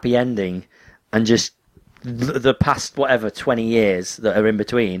that happy ending, and just, the past, 20 years that are in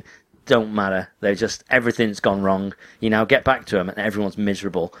between, don't matter. They're just, everything's gone wrong. You now get back to them, and everyone's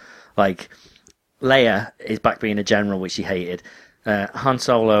miserable. Like, Leia is back being a general, which she hated. Han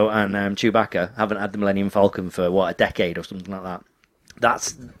Solo and Chewbacca haven't had the Millennium Falcon for, a decade or something like that.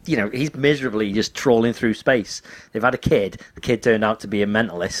 That's, you know, he's miserably just trawling through space. They've had a kid. The kid turned out to be a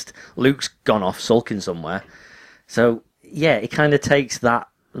mentalist. Luke's gone off sulking somewhere. So, yeah, it kind of takes that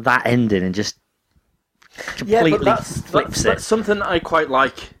ending and just completely flips it. That's something I quite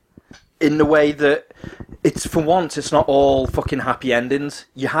like in the way that it's, for once, it's not all fucking happy endings.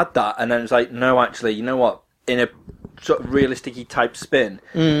 You had that, and then it's like, no, actually, you know what? In a sort of realistic-y type spin,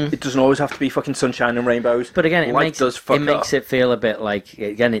 it doesn't always have to be fucking sunshine and rainbows. But again, it makes it feel a bit like,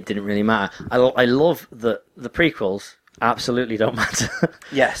 again, it didn't really matter. I love that the prequels absolutely don't matter.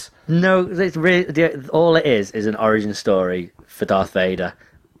 Yes. No, it's really, all it is an origin story for Darth Vader.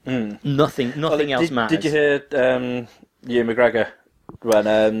 Nothing else matters. Did you hear Ewan McGregor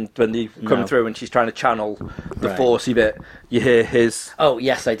when they come through and she's trying to channel the Forcey bit? You hear his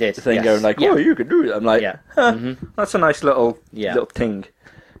yes, I did thing going like, oh, you can do it. I'm like, that's a nice little thing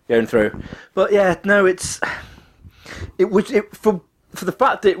going through. But yeah, no, it was for the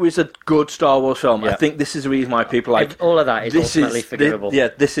fact that it was a good Star Wars film. I think this is the reason why people like all of that is ultimately forgivable.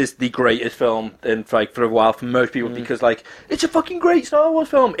 This is the greatest film in for a while for most people because like it's a fucking great Star Wars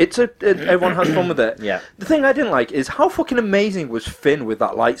film. Everyone has fun with it. Yeah. The thing I didn't like is how fucking amazing was Finn with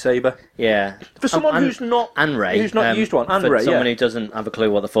that lightsaber. Yeah. For someone who's not used one, and for Rey, someone who doesn't have a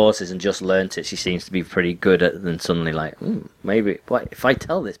clue what the Force is and just learnt it, she seems to be pretty good at. Then suddenly like, maybe if I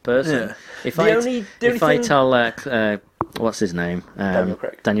tell this person, if I tell what's his name?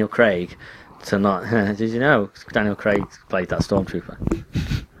 Daniel Craig. To not, did you know Daniel Craig played that stormtrooper?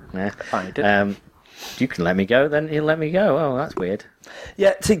 Yeah, I did. You can let me go, then he'll let me go. Oh, that's weird.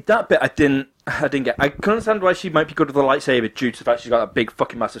 Yeah, see that bit I didn't get. I can understand why she might be good with the lightsaber due to the fact she's got a big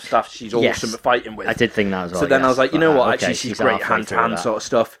fucking massive staff she's awesome at fighting with. I did think that as well. So then I was like, you know what? Actually, she's great hand-to-hand sort of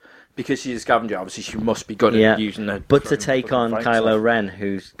stuff. Because she's a scavenger, obviously she must be good at using her. But to take on Kylo Ren,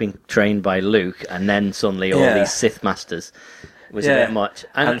 who's been trained by Luke, and then suddenly all these Sith masters, was a bit much.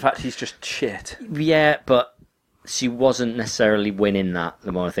 And in fact, he's just shit. Yeah, but she wasn't necessarily winning that,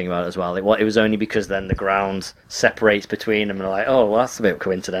 the more I think about it as well. It was only because then the ground separates between them, and they're like, oh, well, that's a bit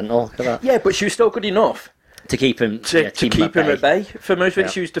coincidental. Look at that. Yeah, but she was still good enough. To keep him keep him at bay. For most of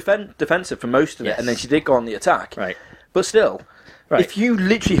it, she was defensive for most of it, and then she did go on the attack. Right. But still... Right. If you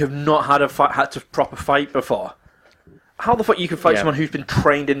literally have not had to proper fight before, how the fuck you can fight someone who's been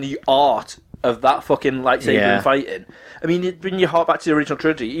trained in the art of that fucking lightsaber and fighting? I mean, bring your heart back to the original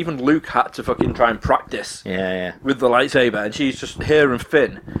trilogy. Even Luke had to fucking try and practice with the lightsaber, and she's just here and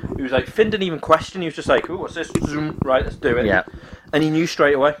Finn. He was like, Finn didn't even question. He was just like, "Ooh, what's this? Zoom, right, let's do it." Yeah, and he knew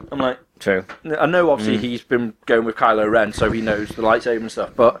straight away. I'm like, true. I know, obviously, he's been going with Kylo Ren, so he knows the lightsaber and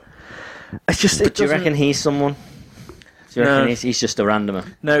stuff. But it's just. Do you reckon he's someone? Do you reckon he's just a randomer?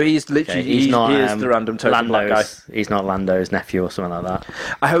 No, he's literally he is the random token black guy. He's not Lando's nephew or something like that.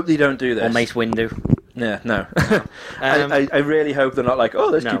 I hope they don't do this. Or Mace Windu. Yeah, no. I really hope they're not like, oh,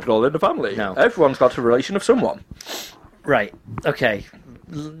 let's keep it all in the family. No. Everyone's got a relation of someone. Right, okay.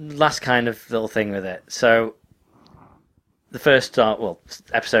 Last kind of little thing with it. So, the first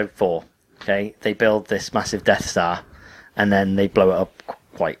episode 4, okay, they build this massive Death Star, and then they blow it up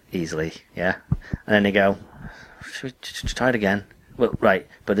quite easily, yeah? And then they go... Should we try it again? Well, right,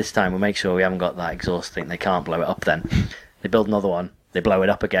 but this time we'll make sure we haven't got that exhaust thing. They can't blow it up then. They build another one. They blow it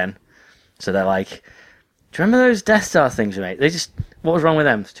up again. So they're like, do you remember those Death Star things we made? What was wrong with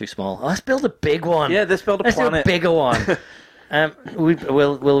them? It's too small. Oh, let's build a big one. Yeah, let's build a planet. Let's do a bigger one.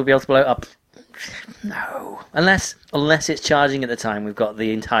 Will we be able to blow it up? No. Unless it's charging at the time, we've got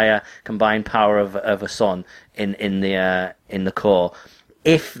the entire combined power of a sun in the core.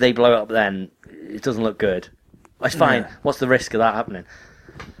 If they blow it up then, it doesn't look good. It's fine. Yeah. What's the risk of that happening?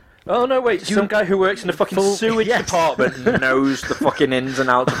 Oh, no, wait. Some guy who works in the fucking sewage department knows the fucking ins and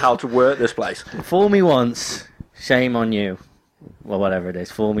outs of how to work this place. Fool me once, shame on you. well, whatever it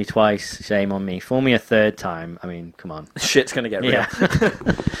is. Fool me twice, shame on me. Fool me a third time. I mean, come on. Shit's gonna get real. Yeah.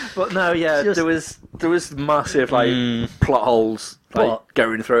 But no, yeah, Just- there was massive like plot holes like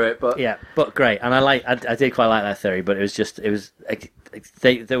going through it. But Yeah, but great. And I did quite like that theory, but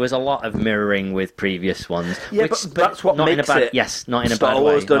there was a lot of mirroring with previous ones. Yeah, but that's what not makes in a bad, it. Yes, not in a Star bad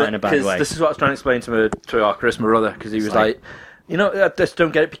Wars way. done Not it, in a bad because way. this is what I was trying to explain to our Chris, my brother, because he was like, you know, I just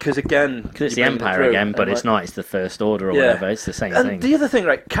don't get it because again, Because it's you the bring it Empire through, again, and but it's like- not. It's the First Order or Yeah. whatever. It's the same And thing. the other thing,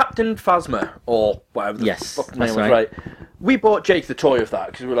 right, Captain Phasma, or whatever the Yes, fucking that's name was, right. we bought Jake the toy of that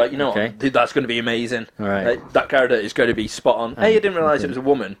because we were like, you know Okay. what, dude, that's going to be amazing. Right. Like, that character is going to be spot on. A, I didn't realise it was a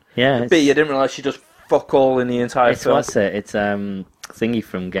woman. Yeah, B, I didn't realise she does fuck all in the entire it's film. what's it? It's thingy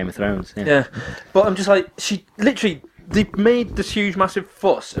from Game of Thrones. Yeah. Yeah. But I'm just like, she literally, they made this huge, massive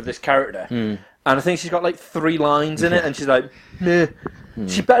fuss of this character. Hmm. And I think she's got like 3 lines in it, and she's like, meh.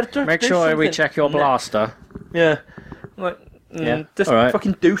 She better do Make do sure we something. check your blaster. Yeah. Like, Yeah, just all right.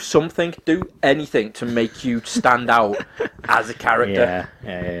 fucking do something, do anything to make you stand out as a character.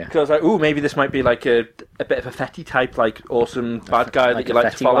 Yeah. Because I was like, ooh, maybe this might be like a bit of a Fetty type, like awesome bad guy like that you a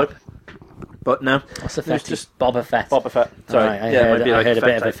like to Fetty follow. wap. But no, What's a it was Fetty? just Boba Fett. Boba Fett. Sorry, Right, I yeah, heard- it might be I like heard a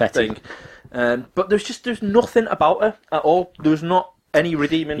bit of a type Fetty. thing. But there's nothing about her at all. There was not any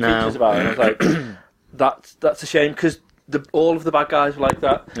redeeming No. features about her. And I was like, that's a shame because all of the bad guys were like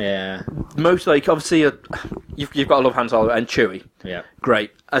that. Yeah. Most like obviously you've got to love Han Solo and Chewie. Yeah.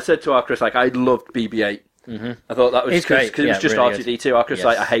 Great. I said to our Chris like I loved BB-8. Mm-hmm. I thought that was It's great. because it was Yeah, just really R2D2. Our Chris Yes.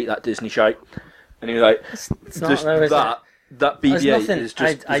 like I hate that Disney shite, and he was like It's not just though, is that. it? That There's BB-8 nothing. is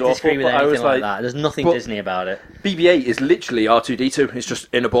just I is awful, disagree with but I was anything like like, that. There's nothing but- Disney about it. BB-8 is literally R2D2. It's just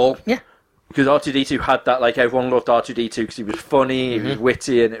in a ball. Yeah. Because R2D2 had that, like, everyone loved R2D2 because he was funny, he was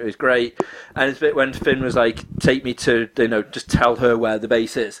witty, and it was great. And it's a bit when Finn was like, take me to, you know, just tell her where the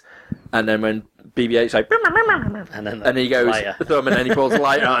base is. And then when BB-8's like, and he goes, lighter. the thumb, and then he pulls the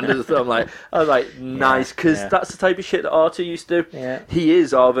lighter under the thumb. Like, I was like, nice, because yeah. that's the type of shit that R2 used to do. Yeah. He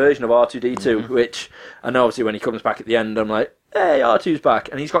is our version of R2D2, which I know obviously when he comes back at the end, I'm like, hey, R2's back.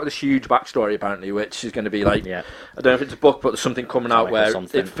 And he's got this huge backstory, apparently, which is going to be like, Yeah. I don't know if it's a book, but there's something coming out Comic or where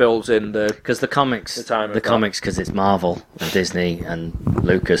something. it fills in the... Because the comics, The time of the that. comics, because it's Marvel and Disney and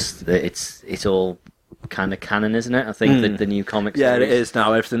Lucas, it's all kind of canon, isn't it? I think the new comics. Yeah, it series. is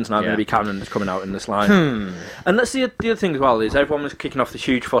now. Everything's now going Yeah. to be canon that's coming out in this line. And that's the other thing as well, is everyone was kicking off this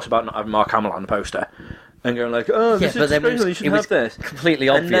huge fuss about not having Mark Hamill on the poster. And going like, oh, this Yeah, but is then disgraceful, you it shouldn't was have this. completely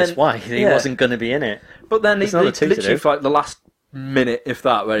And obvious then- why he yeah. wasn't going to be in it. But then There's they another two to literally, do. for like the last minute, if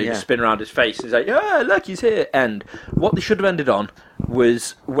that, where he Yeah. just spin around his face, he's like, yeah, look, he's here. And what they should have ended on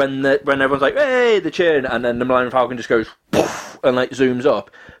was when everyone's like, hey, the cheering, and then the Millennium Falcon just goes, poof, and like zooms up,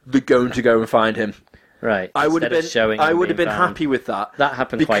 they're going to go and find him. Right. I would have instead of been. showing I him would have being been found. happy with that. That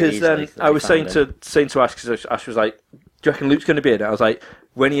happened quite because easily. then I was saying to Ash, because Ash was like, "Do you reckon Luke's going to be in it?" I was like,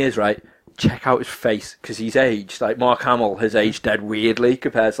 "When he is, right, check out his face because he's aged. Like Mark Hamill has aged dead weirdly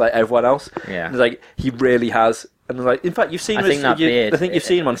compared to like everyone else. Yeah. And it's like he really has." And I was like, in fact, you've seen I him. think that beard, I think you've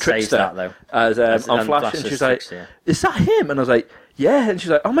seen him on saves Trickster that, though. as on and Flash, Flash and as she's like, Trickster, yeah. "Is that him?" And I was like, "Yeah." And she's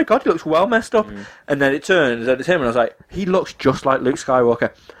like, "Oh my god, he looks well messed up." And then it turns and it's him, and I was like, "He looks just like Luke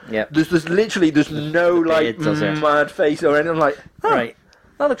Skywalker." Yeah. There's literally no like beard does it. mad face or anything. I'm like, oh, Right.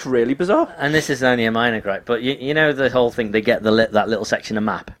 that looks really bizarre. And this is only a minor gripe, but you know the whole thing, they get that little section of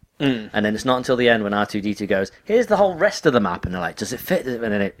map. And then it's not until the end when R2-D2 goes, here's the whole rest of the map, and they're like, does it fit? And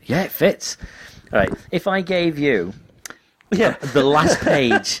then it fits. All right, if I gave you Yeah. the last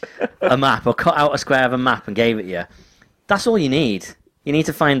page a map, or cut out a square of a map and gave it you, that's all you need. You need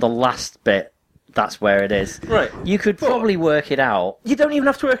to find the last bit. That's where it is. Right. You could probably work it out. You don't even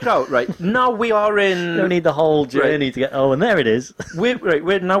have to work it out, right? Now we are in. You don't need the whole journey to get. Oh, and there it is. We're in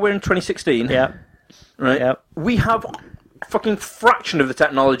 2016. Yeah. Right. Yep. We have a fucking fraction of the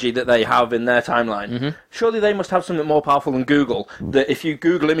technology that they have in their timeline. Surely they must have something more powerful than Google. That if you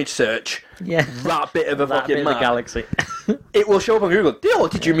Google image search, Yeah. that bit of a That fucking bit of the map, galaxy. it will show up on Google. Oh,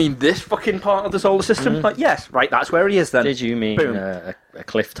 did you mean this fucking part of the solar system? Like, yes, right. That's where he is then. Did you mean Boom. a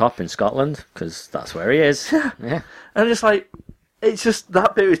cliff top in Scotland? Because that's where he is. Yeah. And I'm just like, it's just,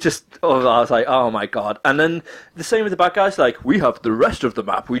 that bit was just, oh, I was like, oh my god. And then the same with the bad guys, like, we have the rest of the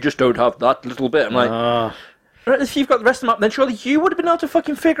map, we just don't have that little bit. I'm like, Oh, right, if you've got the rest of the map, then surely you would have been able to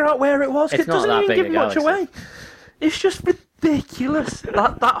fucking figure out where it was, because It's it not doesn't that even big give a much galaxy. away. It's just ridiculous.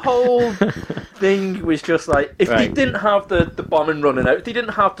 That whole thing was just like, if they Right. didn't have the bombing running out, if they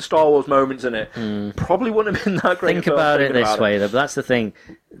didn't have the Star Wars moments in it, probably wouldn't have been that great. think a film about it thinking this about way, though. But that's the thing.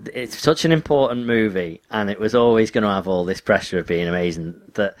 It's such an important movie, and it was always going to have all this pressure of being amazing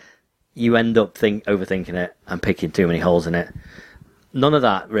that you end up overthinking it and picking too many holes in it. none of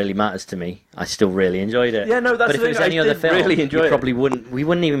that really matters to me. I still really enjoyed it. Yeah, no, that's but if the it was thing, any I other did film, really enjoy we it. probably wouldn't. We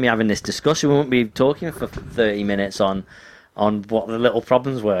wouldn't even be having this discussion. We wouldn't be talking for 30 minutes on what the little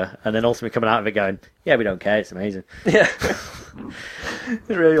problems were, and then ultimately coming out of it going, "Yeah, we don't care. It's amazing." Yeah.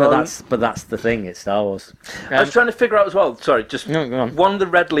 It really wasn't. But that's the thing. It's Star Wars. I was trying to figure out as well. Sorry, just No, go on. one of the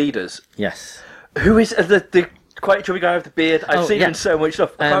red leaders. Yes. Who is the quite chubby guy with the beard? I've seen yeah. him in so much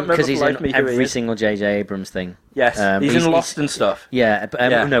stuff. I can't remember Because for he's the life in of me who he every is. single J.J. Abrams thing. Yes, he's in Lost and stuff. Yeah,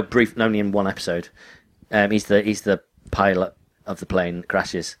 Yeah. no, brief, only in one episode. He's the pilot of the plane that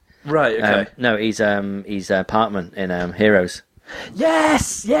crashes. Right. Okay. No, he's Parkman in Heroes.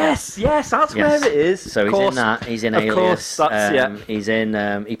 Yes. That's where it is. So Of he's course. in that. He's in Of Alias. course, that's- yeah. He's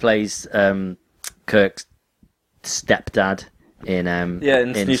in. He plays Kirk's stepdad in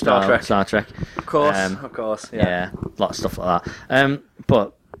in new Star Trek. Star Trek. Of course. Yeah, lots of stuff like that.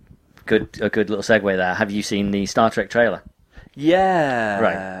 But a good little segue there. Have you seen the Star Trek trailer? Yeah.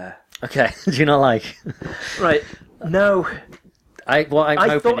 Right. Okay. Do you not like? Right. No. What I'm I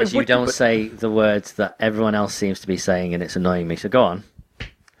hoping thought I is you would, don't but- say the words that everyone else seems to be saying, and it's annoying me. So go on.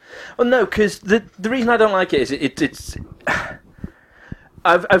 Well, no, because the reason I don't like it is it's.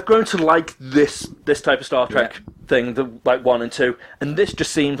 I've grown to like this type of Star Trek thing, the like 1 and 2, and this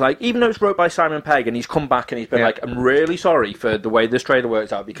just seems like, even though it's wrote by Simon Pegg and he's come back and he's been like, I'm really sorry for the way this trailer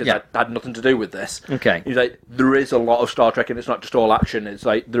works out because I had nothing to do with this. Okay. He's like, there is a lot of Star Trek and it's not just all action. It's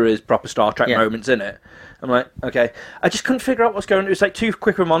like there is proper Star Trek moments in it. I'm like, okay. I just couldn't figure out what's going on. It was like 2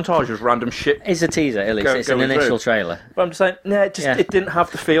 quicker montages of random shit. It's a teaser, at least. It's an going initial through. trailer. But I'm just saying, nah, it didn't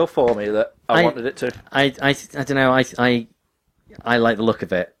have the feel for me that I wanted it to. I don't know. I like the look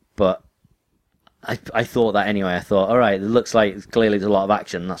of it, but I thought that anyway. I thought, all right, it looks like clearly there's a lot of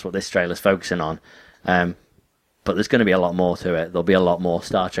action. That's what this trailer's focusing on. But there's going to be a lot more to it. There'll be a lot more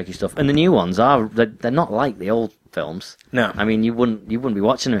Star Trek-y stuff, and the new ones they're not like the old films. No. I mean you wouldn't be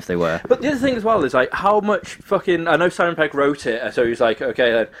watching them if they were. But the other thing as well is like how much fucking. I know Simon Pegg wrote it, so he's like,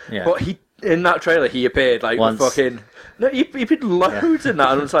 okay then. Yeah. But he in that trailer he appeared like Once. fucking. No, he appeared loads in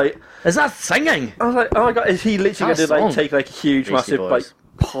that, and I was like, Is that singing? oh my god, is he literally That going to like song. take like a huge, Beastie massive Boys.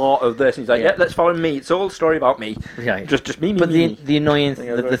 like part of this? And he's like, yeah, let's follow me. It's all a story about me. Yeah. Just me. But me. the annoying Thing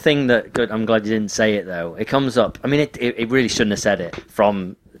over the thing that good. I'm glad you didn't say it though. It comes up. I mean, it really shouldn't have said it.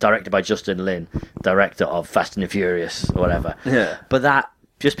 From directed by Justin Lin, director of Fast and the Furious or whatever. Yeah. But that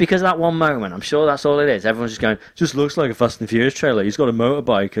just because of that one moment, I'm sure that's all it is. Everyone's just going, just looks like a Fast and the Furious trailer. He's got a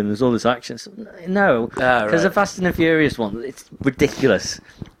motorbike and there's all this action. No, because the Fast and the Furious one, it's ridiculous.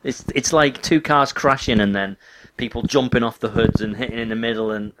 It's like 2 cars crashing and then people jumping off the hoods and hitting in the middle,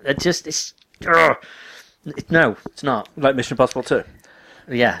 and no, it's not. Like Mission Impossible 2.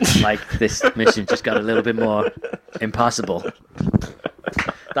 Yeah, like this mission just got a little bit more impossible.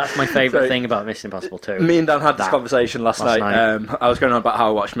 That's my favourite thing about Mission Impossible 2. Me and Dan had this conversation last night. night. I was going on about how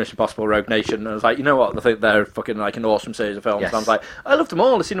I watched Mission Impossible Rogue Nation, and I was like, you know what? I think they're fucking like an awesome series of films. Yes. And I was like, I loved them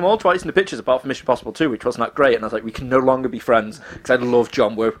all. I've seen them all twice in the pictures, apart from Mission Impossible 2, which wasn't that great. And I was like, we can no longer be friends because I love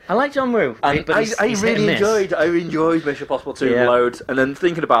John Woo. I like John Woo, And but I he's hit and really miss. enjoyed Mission Impossible 2 Yeah. loads. And then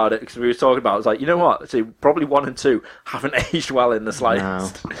thinking about it, because we were talking about it, I was like, you know what? See, probably 1 and 2 haven't aged well in the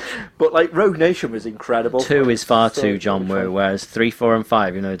slightest. But like Rogue Nation was incredible. 2 is far So too John fun. Woo, whereas 3, 4, and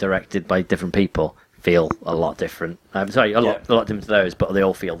 5, directed by different people, feel a lot different. A lot different to those, but they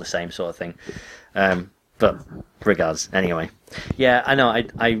all feel the same sort of thing. But regards, anyway. Yeah, I know.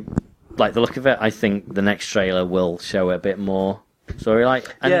 I like the look of it. I think the next trailer will show a bit more story. I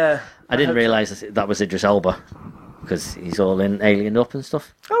didn't realise that was Idris Elba because he's all in Alien Up and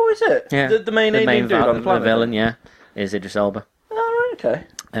stuff. Oh, is it? Yeah, The main alien dude on the planet. villain, yeah, is Idris Elba. Oh, right,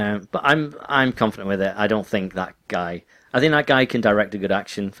 okay. But I'm confident with it. I don't think that guy. I think that guy can direct a good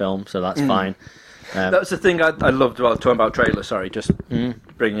action film, so that's fine. That's the thing I loved about talking about trailers. Sorry, just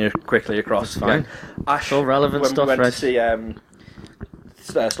bringing you quickly across. That's fine. again. Ash, all relevant when stuff, we went Red. to see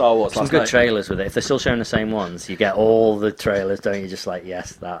Star Wars Some last good night. trailers with it. If they're still showing the same ones, you get all the trailers, don't you? Just like,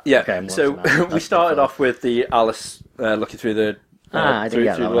 yes, that. Yeah. Okay, I'm So watching that. we That's started good off with the Alice looking through the. I didn't through,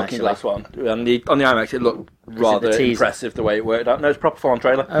 get through that the one, looking actually. glass one. And on the IMAX, it looked rather teaser? impressive the way it worked out. No, it's a proper full-on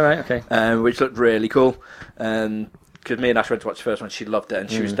trailer. All right, okay. Which looked really cool. Because me and Ash went to watch the first one, she loved it, and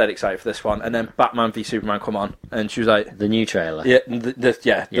she was dead excited for this one. And then Batman v Superman come on, and she was like, The new trailer. "Yeah, the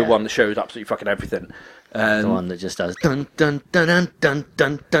Yeah. one that shows absolutely fucking everything." The one that just does dun dun dun dun dun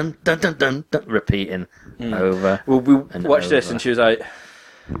dun dun dun dun dun, dun repeating over. Well, we and watched this, over. and she was like,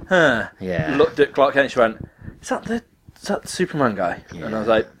 "Huh." Yeah. Looked at Clark Kent, and she went, "Is that the Superman guy?" Yeah. And I was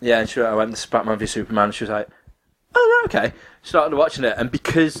like, "Yeah." And I went, "This is Batman v Superman." And she was like, "Oh, right, okay." Started watching it, and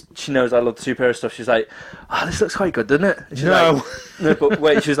because she knows I love the superhero stuff, she's like, "Oh, this looks quite good, doesn't it?" And she's No. like, no, but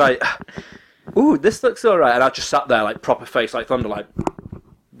wait, she was like, ooh, this looks alright. And I just sat there, like, proper face like thunder, like,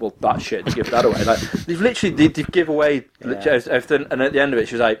 well, that shit, give that away. Like, they've give away everything. And at the end of it,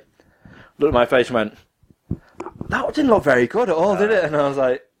 she was like, looked at my face and went, that didn't look very good at all, did it? And I was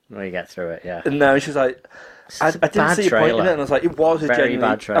like... Well, you get through it, yeah. And no, she was like... I didn't see a point in it, and I was like, it was a very genuine...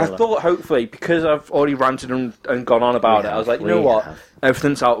 bad trailer. I thought, hopefully, because I've already ranted and gone on about it, I was like, you know what?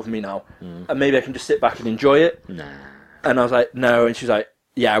 Everything's out of me now. And maybe I can just sit back and enjoy it. Nah. And I was like, no. And she was like,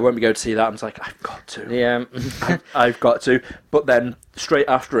 yeah, I won't be going to see that. I was like, I've got to. Yeah. I've got to. But then, straight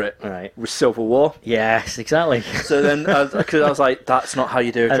after it, was Civil War. Yes, exactly. So then, because I was like, that's not how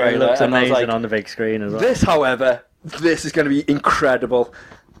you do a trailer. And it looks amazing like, on the big screen as well. This, however, this is going to be incredible.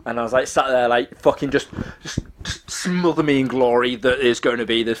 And I was like, sat there, like, fucking just smother me in glory that is going to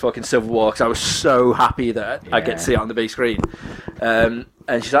be this fucking Civil War, because I was so happy that I get to see it on the big screen. And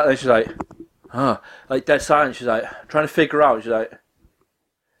she sat there, she's like, like, dead silent. She's like, trying to figure out. She's like,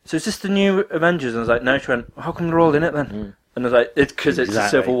 so is this the new Avengers? And I was like, no. She went, how come they're all in it then? And I was like, it's because it's a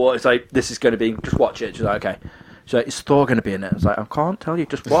Civil War. It's like, this is going to be, just watch it. She's like, okay. She's like, is Thor going to be in it? I was like, I can't tell you,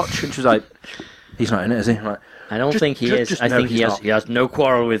 just watch. And she's like, he's not in it, is he? I'm like, I don't think he is. I think he has no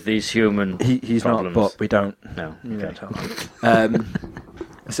quarrel with these human He's problems. not, but we don't. No. You don't tell.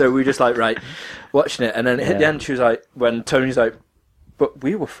 So we were just like, right, watching it. And then at the end, she was like, when Tony's like, but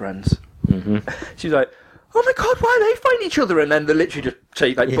we were friends. Mm-hmm. She was like, oh my god, why are they fighting each other? And then they literally just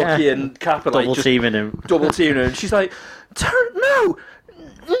take like Bucky and Cap and double teaming him. Double teaming him. And she's like, no,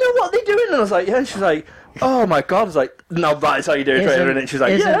 you know what they're doing? And I was like, yeah. And she's like, oh my god. I was like, no, that is how you do a trailer. And she's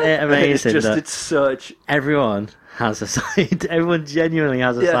like, isn't it amazing? It's such... Everyone has a side. Everyone genuinely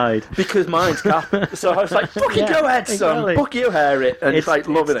has a side. Because mine's Cap. So I was like, Bucky, go ahead, son. Bucky O'Hare it. And it's like,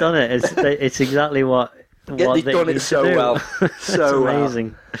 loving it. Done it. It's exactly what they've done it so well. So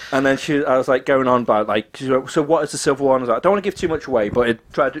amazing. And then I was like going on about like, so what is the Civil War? And I was like, I don't want to give too much away, but it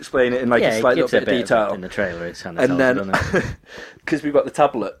tried to explain it in like a slight little bit of detail. In the trailer, it's kind of and then, because we've got the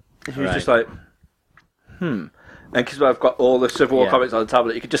tablet, she was just like, And because I've got all the Civil War comics on the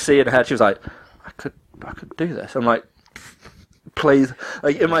tablet, you could just see in her head, she was like, I could do this. I'm like, please.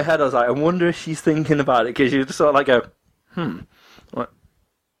 Like, in my head, I was like, I wonder if she's thinking about it, because you just sort of like go, like,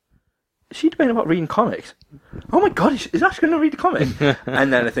 is she debating about reading comics? Oh my god, is Ash going to read the comic?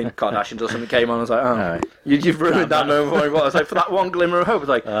 And then I think Kardashians or something came on, I was like, right. You've ruined that moment for me. I was like, for that one glimmer of hope, I was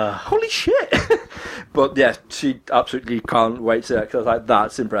like, holy shit. But yeah, she absolutely can't wait to see it, because I was like,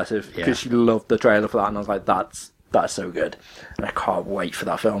 that's impressive, because she loved the trailer for that, and I was like, that's so good. And I can't wait for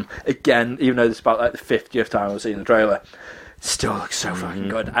that film. Again, even though it's about like the 50th time I've seen the trailer, it still looks so fucking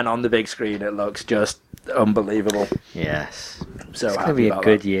good. And on the big screen, it looks just unbelievable. Yes. So it's going to be a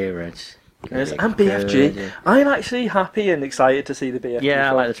good year, Rich. Yes, and BFG. I'm actually happy and excited to see the BFG. Yeah,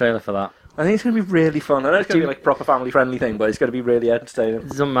 I like the trailer for that. I think it's going to be really fun. I know it's going to be like a proper family-friendly thing, but it's going to be really entertaining. It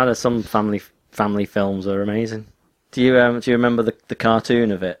doesn't matter. Some family films are amazing. Do you remember the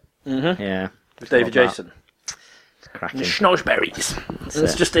cartoon of it? Mm-hmm. Yeah. With David Jason. It's cracking.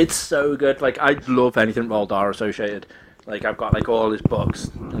 Schnozzberries. It's so good. Like, I love anything Roald Dahl associated. Like, I've got like all his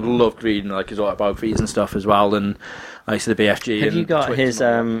books. I loved reading like his autobiographies and stuff as well. And I used to the BFG. Have you got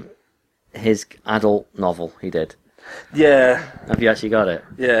his adult novel he did? Yeah. Have you actually got it?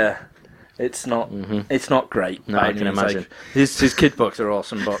 Yeah. It's not. It's not great. No, I can imagine. Like, his kid books are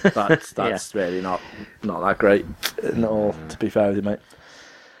awesome, but that's really not that great at all. To be fair with you, mate.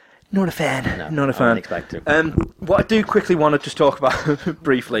 Not a fan. No, not a fan. I didn't expect to. What I do quickly want to just talk about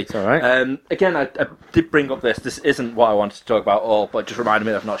briefly. It's all right. Again, I did bring up this. This isn't what I wanted to talk about at all, but it just reminded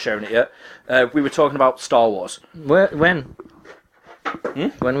me that I've not shown it yet. We were talking about Star Wars. When?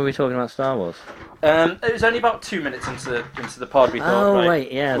 When were we talking about Star Wars? It was only about 2 minutes into the pod. We thought, right,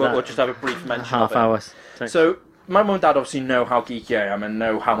 yeah. We'll just have a brief mention. Half of it. hours. So my mum and dad obviously know how geeky I am and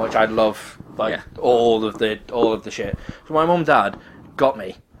know how much I love all of the shit. So my mum and dad got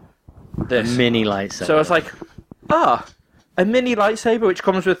me this mini lightsaber. So I was like, a mini lightsaber which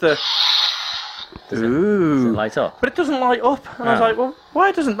comes with the. Does it light up? But it doesn't light up. And I was like, well,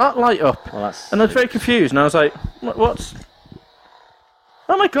 why doesn't that light up? Well, that's. And I was very confused. And I was like, what's?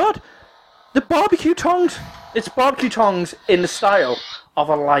 Oh my god! The barbecue tongs! It's barbecue tongs in the style of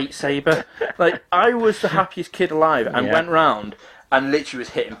a lightsaber. Like, I was the happiest kid alive and went round and literally was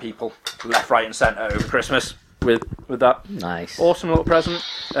hitting people left, right and centre over Christmas with that. Nice. Awesome little present.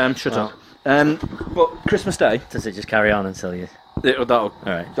 Shut up. But Christmas Day... Does it just carry on until you... That'll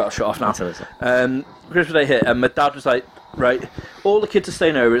shut off now. Until it's... Christmas Day hit and my dad was like, right, all the kids are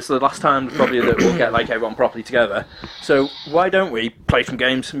staying over. It's the last time probably that we'll get like everyone properly together. So why don't we play some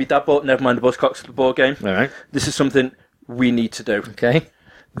games? My dad bought Nevermind the Buzzcocks, the board game. All right. This is something we need to do. Okay.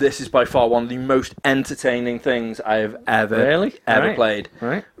 this is by far one of the most entertaining things I have ever played.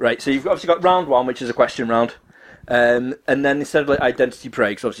 Right. So you've obviously got round 1, which is a question round. And then instead of like identity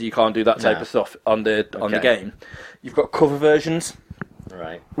prey, because obviously you can't do that type of stuff on the game, you've got cover versions.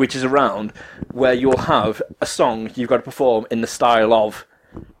 Right. Which is a round where you'll have a song you've got to perform in the style of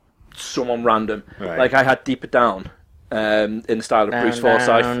someone random. Right. Like I had Deeper Down in the style of Bruce Forsyth.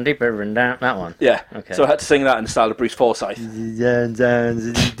 Down, deeper and down. That one. Yeah. Okay. So I had to sing that in the style of Bruce Forsyth.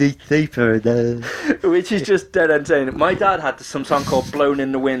 Deeper down. Which is just dead entertaining. My dad had some song called Blown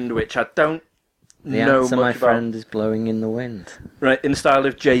in the Wind, which I don't know answer, much my about. friend, is blowing in the wind. Right, in the style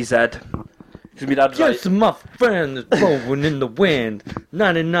of Jay-Z. Because my dad's Yes, my friend is blowing in the wind.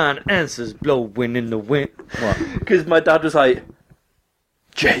 99 answers blowing in the wind. What? Because my dad was like,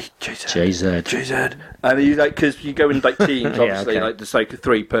 Jay-Z. And he was like, because you go in like teams, obviously, like there's like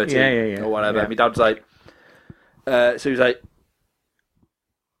 3 per team or whatever. Yeah. My dad was like, so he was like,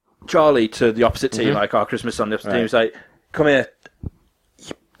 Charlie to the opposite team, like our Christmas on the opposite team, he was like, come here,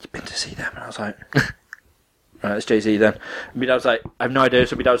 you've been to see them? And I was like, right, it's Jay-Z then. And my dad was like, I have no idea.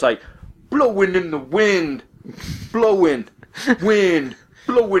 So my dad was like, blowing in the wind, blowing in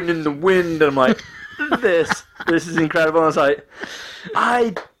the wind. And I'm like, this is incredible. And I was like,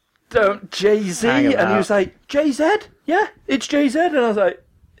 I don't, Jay-Z. And he was like, Jay-Z? Yeah, it's Jay-Z. And I was like,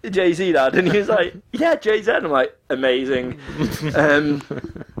 Jay-Z, Dad. And he was like, yeah, Jay-Z. And I'm like, amazing.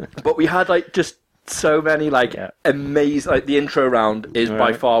 But we had like just so many like amazing, like the intro round is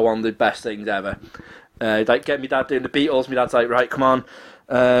by far one of the best things ever. Like get me dad doing the Beatles. My dad's like, right, come on.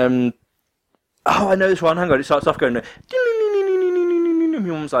 I know this one. Hang on, it starts off going. My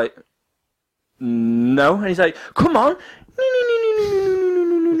mum's like, no, and he's like, come on.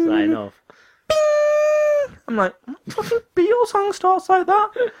 Sign off. I'm like, what fucking Beatles song starts like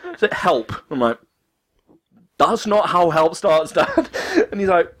that? It's like, Help. I'm like, that's not how Help starts, Dad. And he's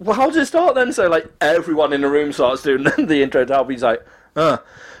like, well, how does it start then? So like everyone in the room starts doing the intro to Help. He's like,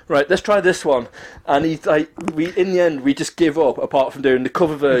 right, let's try this one. And he's like, in the end, we just give up, apart from doing the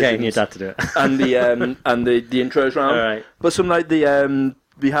cover version. Getting your dad to do it. And the intros round. All right. But some like we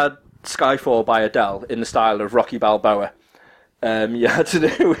had Skyfall by Adele in the style of Rocky Balboa. You had to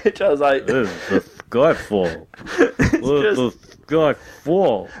do, which I was like, Skyfall.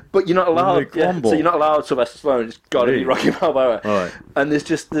 Skyfall. But you're not allowed. So you're not allowed Sylvester Stallone. It's got to be Rocky Balboa. Right. And there's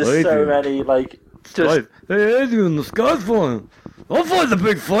so many like just. Hey, Adrian, the sky's falling. I'll fight the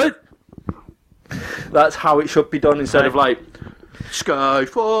big fight. That's how it should be done instead of like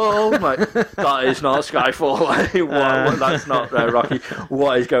Skyfall. Like that is not Skyfall. Like, what, that's not Rocky.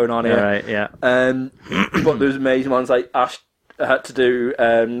 What is going on here? Right. Yeah. But there's amazing ones like Ash had to do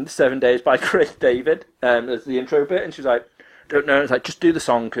 7 Days by Craig David as the intro bit, and she was like, don't know. It's like, just do the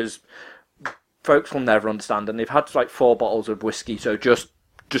song because folks will never understand, and they've had like 4 bottles of whiskey, so just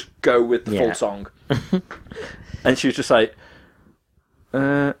go with the full song. And she was just like,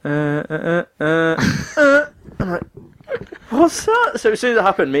 I'm like, what's that? So as soon as it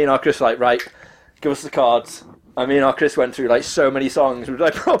happened, me and our Chris were like, right, give us the cards. And me and our Chris went through like so many songs. We were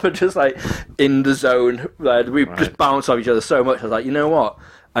like proper just like in the zone. Like, we just bounced off each other so much. I was like, you know what?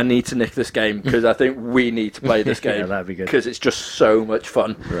 I need to nick this game because I think we need to play this game. Yeah, that'd be good. Because it's just so much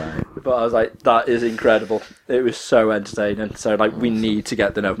fun. Right. But I was like, that is incredible. It was so entertaining. So like, we need to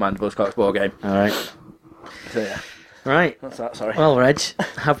get the Nevermind the Buzzcocks board game. All right. So yeah. Right. That's that, sorry. Well, Reg,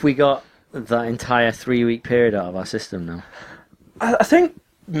 have we got that entire 3-week period out of our system now? I think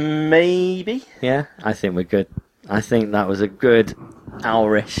maybe. Yeah, I think we're good. I think that was a good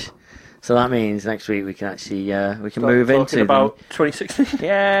hour-ish. So that means next week we can actually move into about 2016.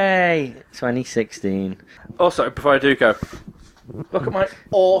 Yay! 2016. Also, before I do go, look at my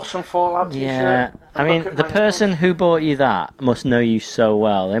awesome Fallout t-shirt. Yeah, I mean, the person who bought you that must know you so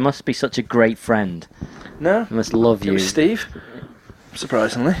well. They must be such a great friend. No, They must love it you. was Steve.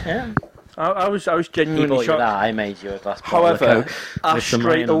 Surprisingly, Yeah. I was He genuinely bought you shocked. that. I made you a glass bottle of However, Coke Ash with some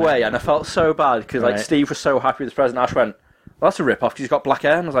straight rain on away, it. and I felt so bad because like Right. Steve was so happy with his present. Ash went, well, "That's a rip off because he's got black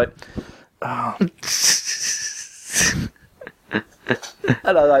hair," and I was like, "Oh."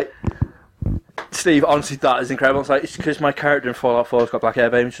 And I was like, Steve, honestly, that is incredible. It's like, it's because my character in Fallout 4 has got black hair,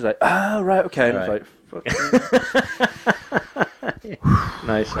 babe. And she's like, oh, right, okay. And I was like, fuck.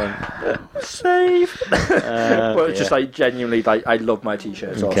 Nice one. Save. But it's just yeah. like genuinely, like I love my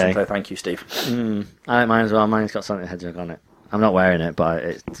t-shirts. Okay. Awesome. So thank you, Steve. I like mine as well. Mine's got Sonic the Hedgehog on it. I'm not wearing it, but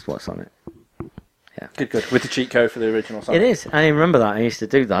it's what's on it. Good. With the cheat code for the original song. It is. I remember that. I used to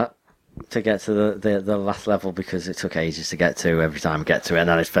do that. to get to the last level because it took ages to get to every time I get to it, and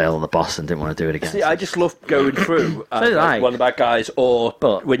then I failed on the boss and didn't want to do it again. See, I just love going through did I. one of the bad guys, or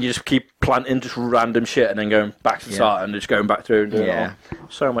But- when you just keep planting just random shit and then going back to the start and just going back through and doing it all.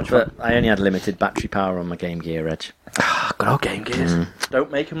 So much fun. But I only had limited battery power on my Game Gear, Reg. Good old Game Gears.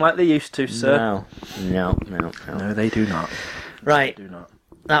 Don't make them like they used to, sir. No. No, they do not. Right, Do not.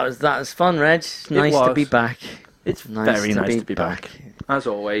 that was fun, Reg. Nice to was. be back. It's Nice very to nice be to be back. back. As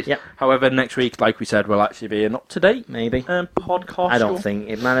always. Yep. However, next week, like we said, will actually be an up-to-date Maybe. podcast. I don't think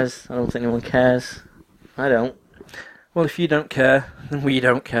it matters. I don't think anyone cares. I don't. Well, if you don't care, then we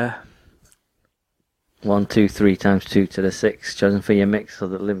don't care. 1, 2, 3 times 2 to the 6, chosen for your mix of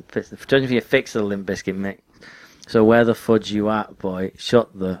the chosen for your fix of the Limp Bizkit mix. So where the fudge you at, boy?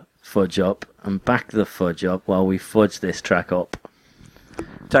 Shut the fudge up and back the fudge up while we fudge this track up.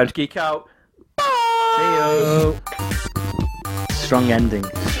 Time to geek out. See you. Strong ending.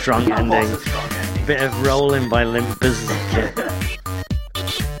 Strong ending. Bit of rolling by Limp Bizkit.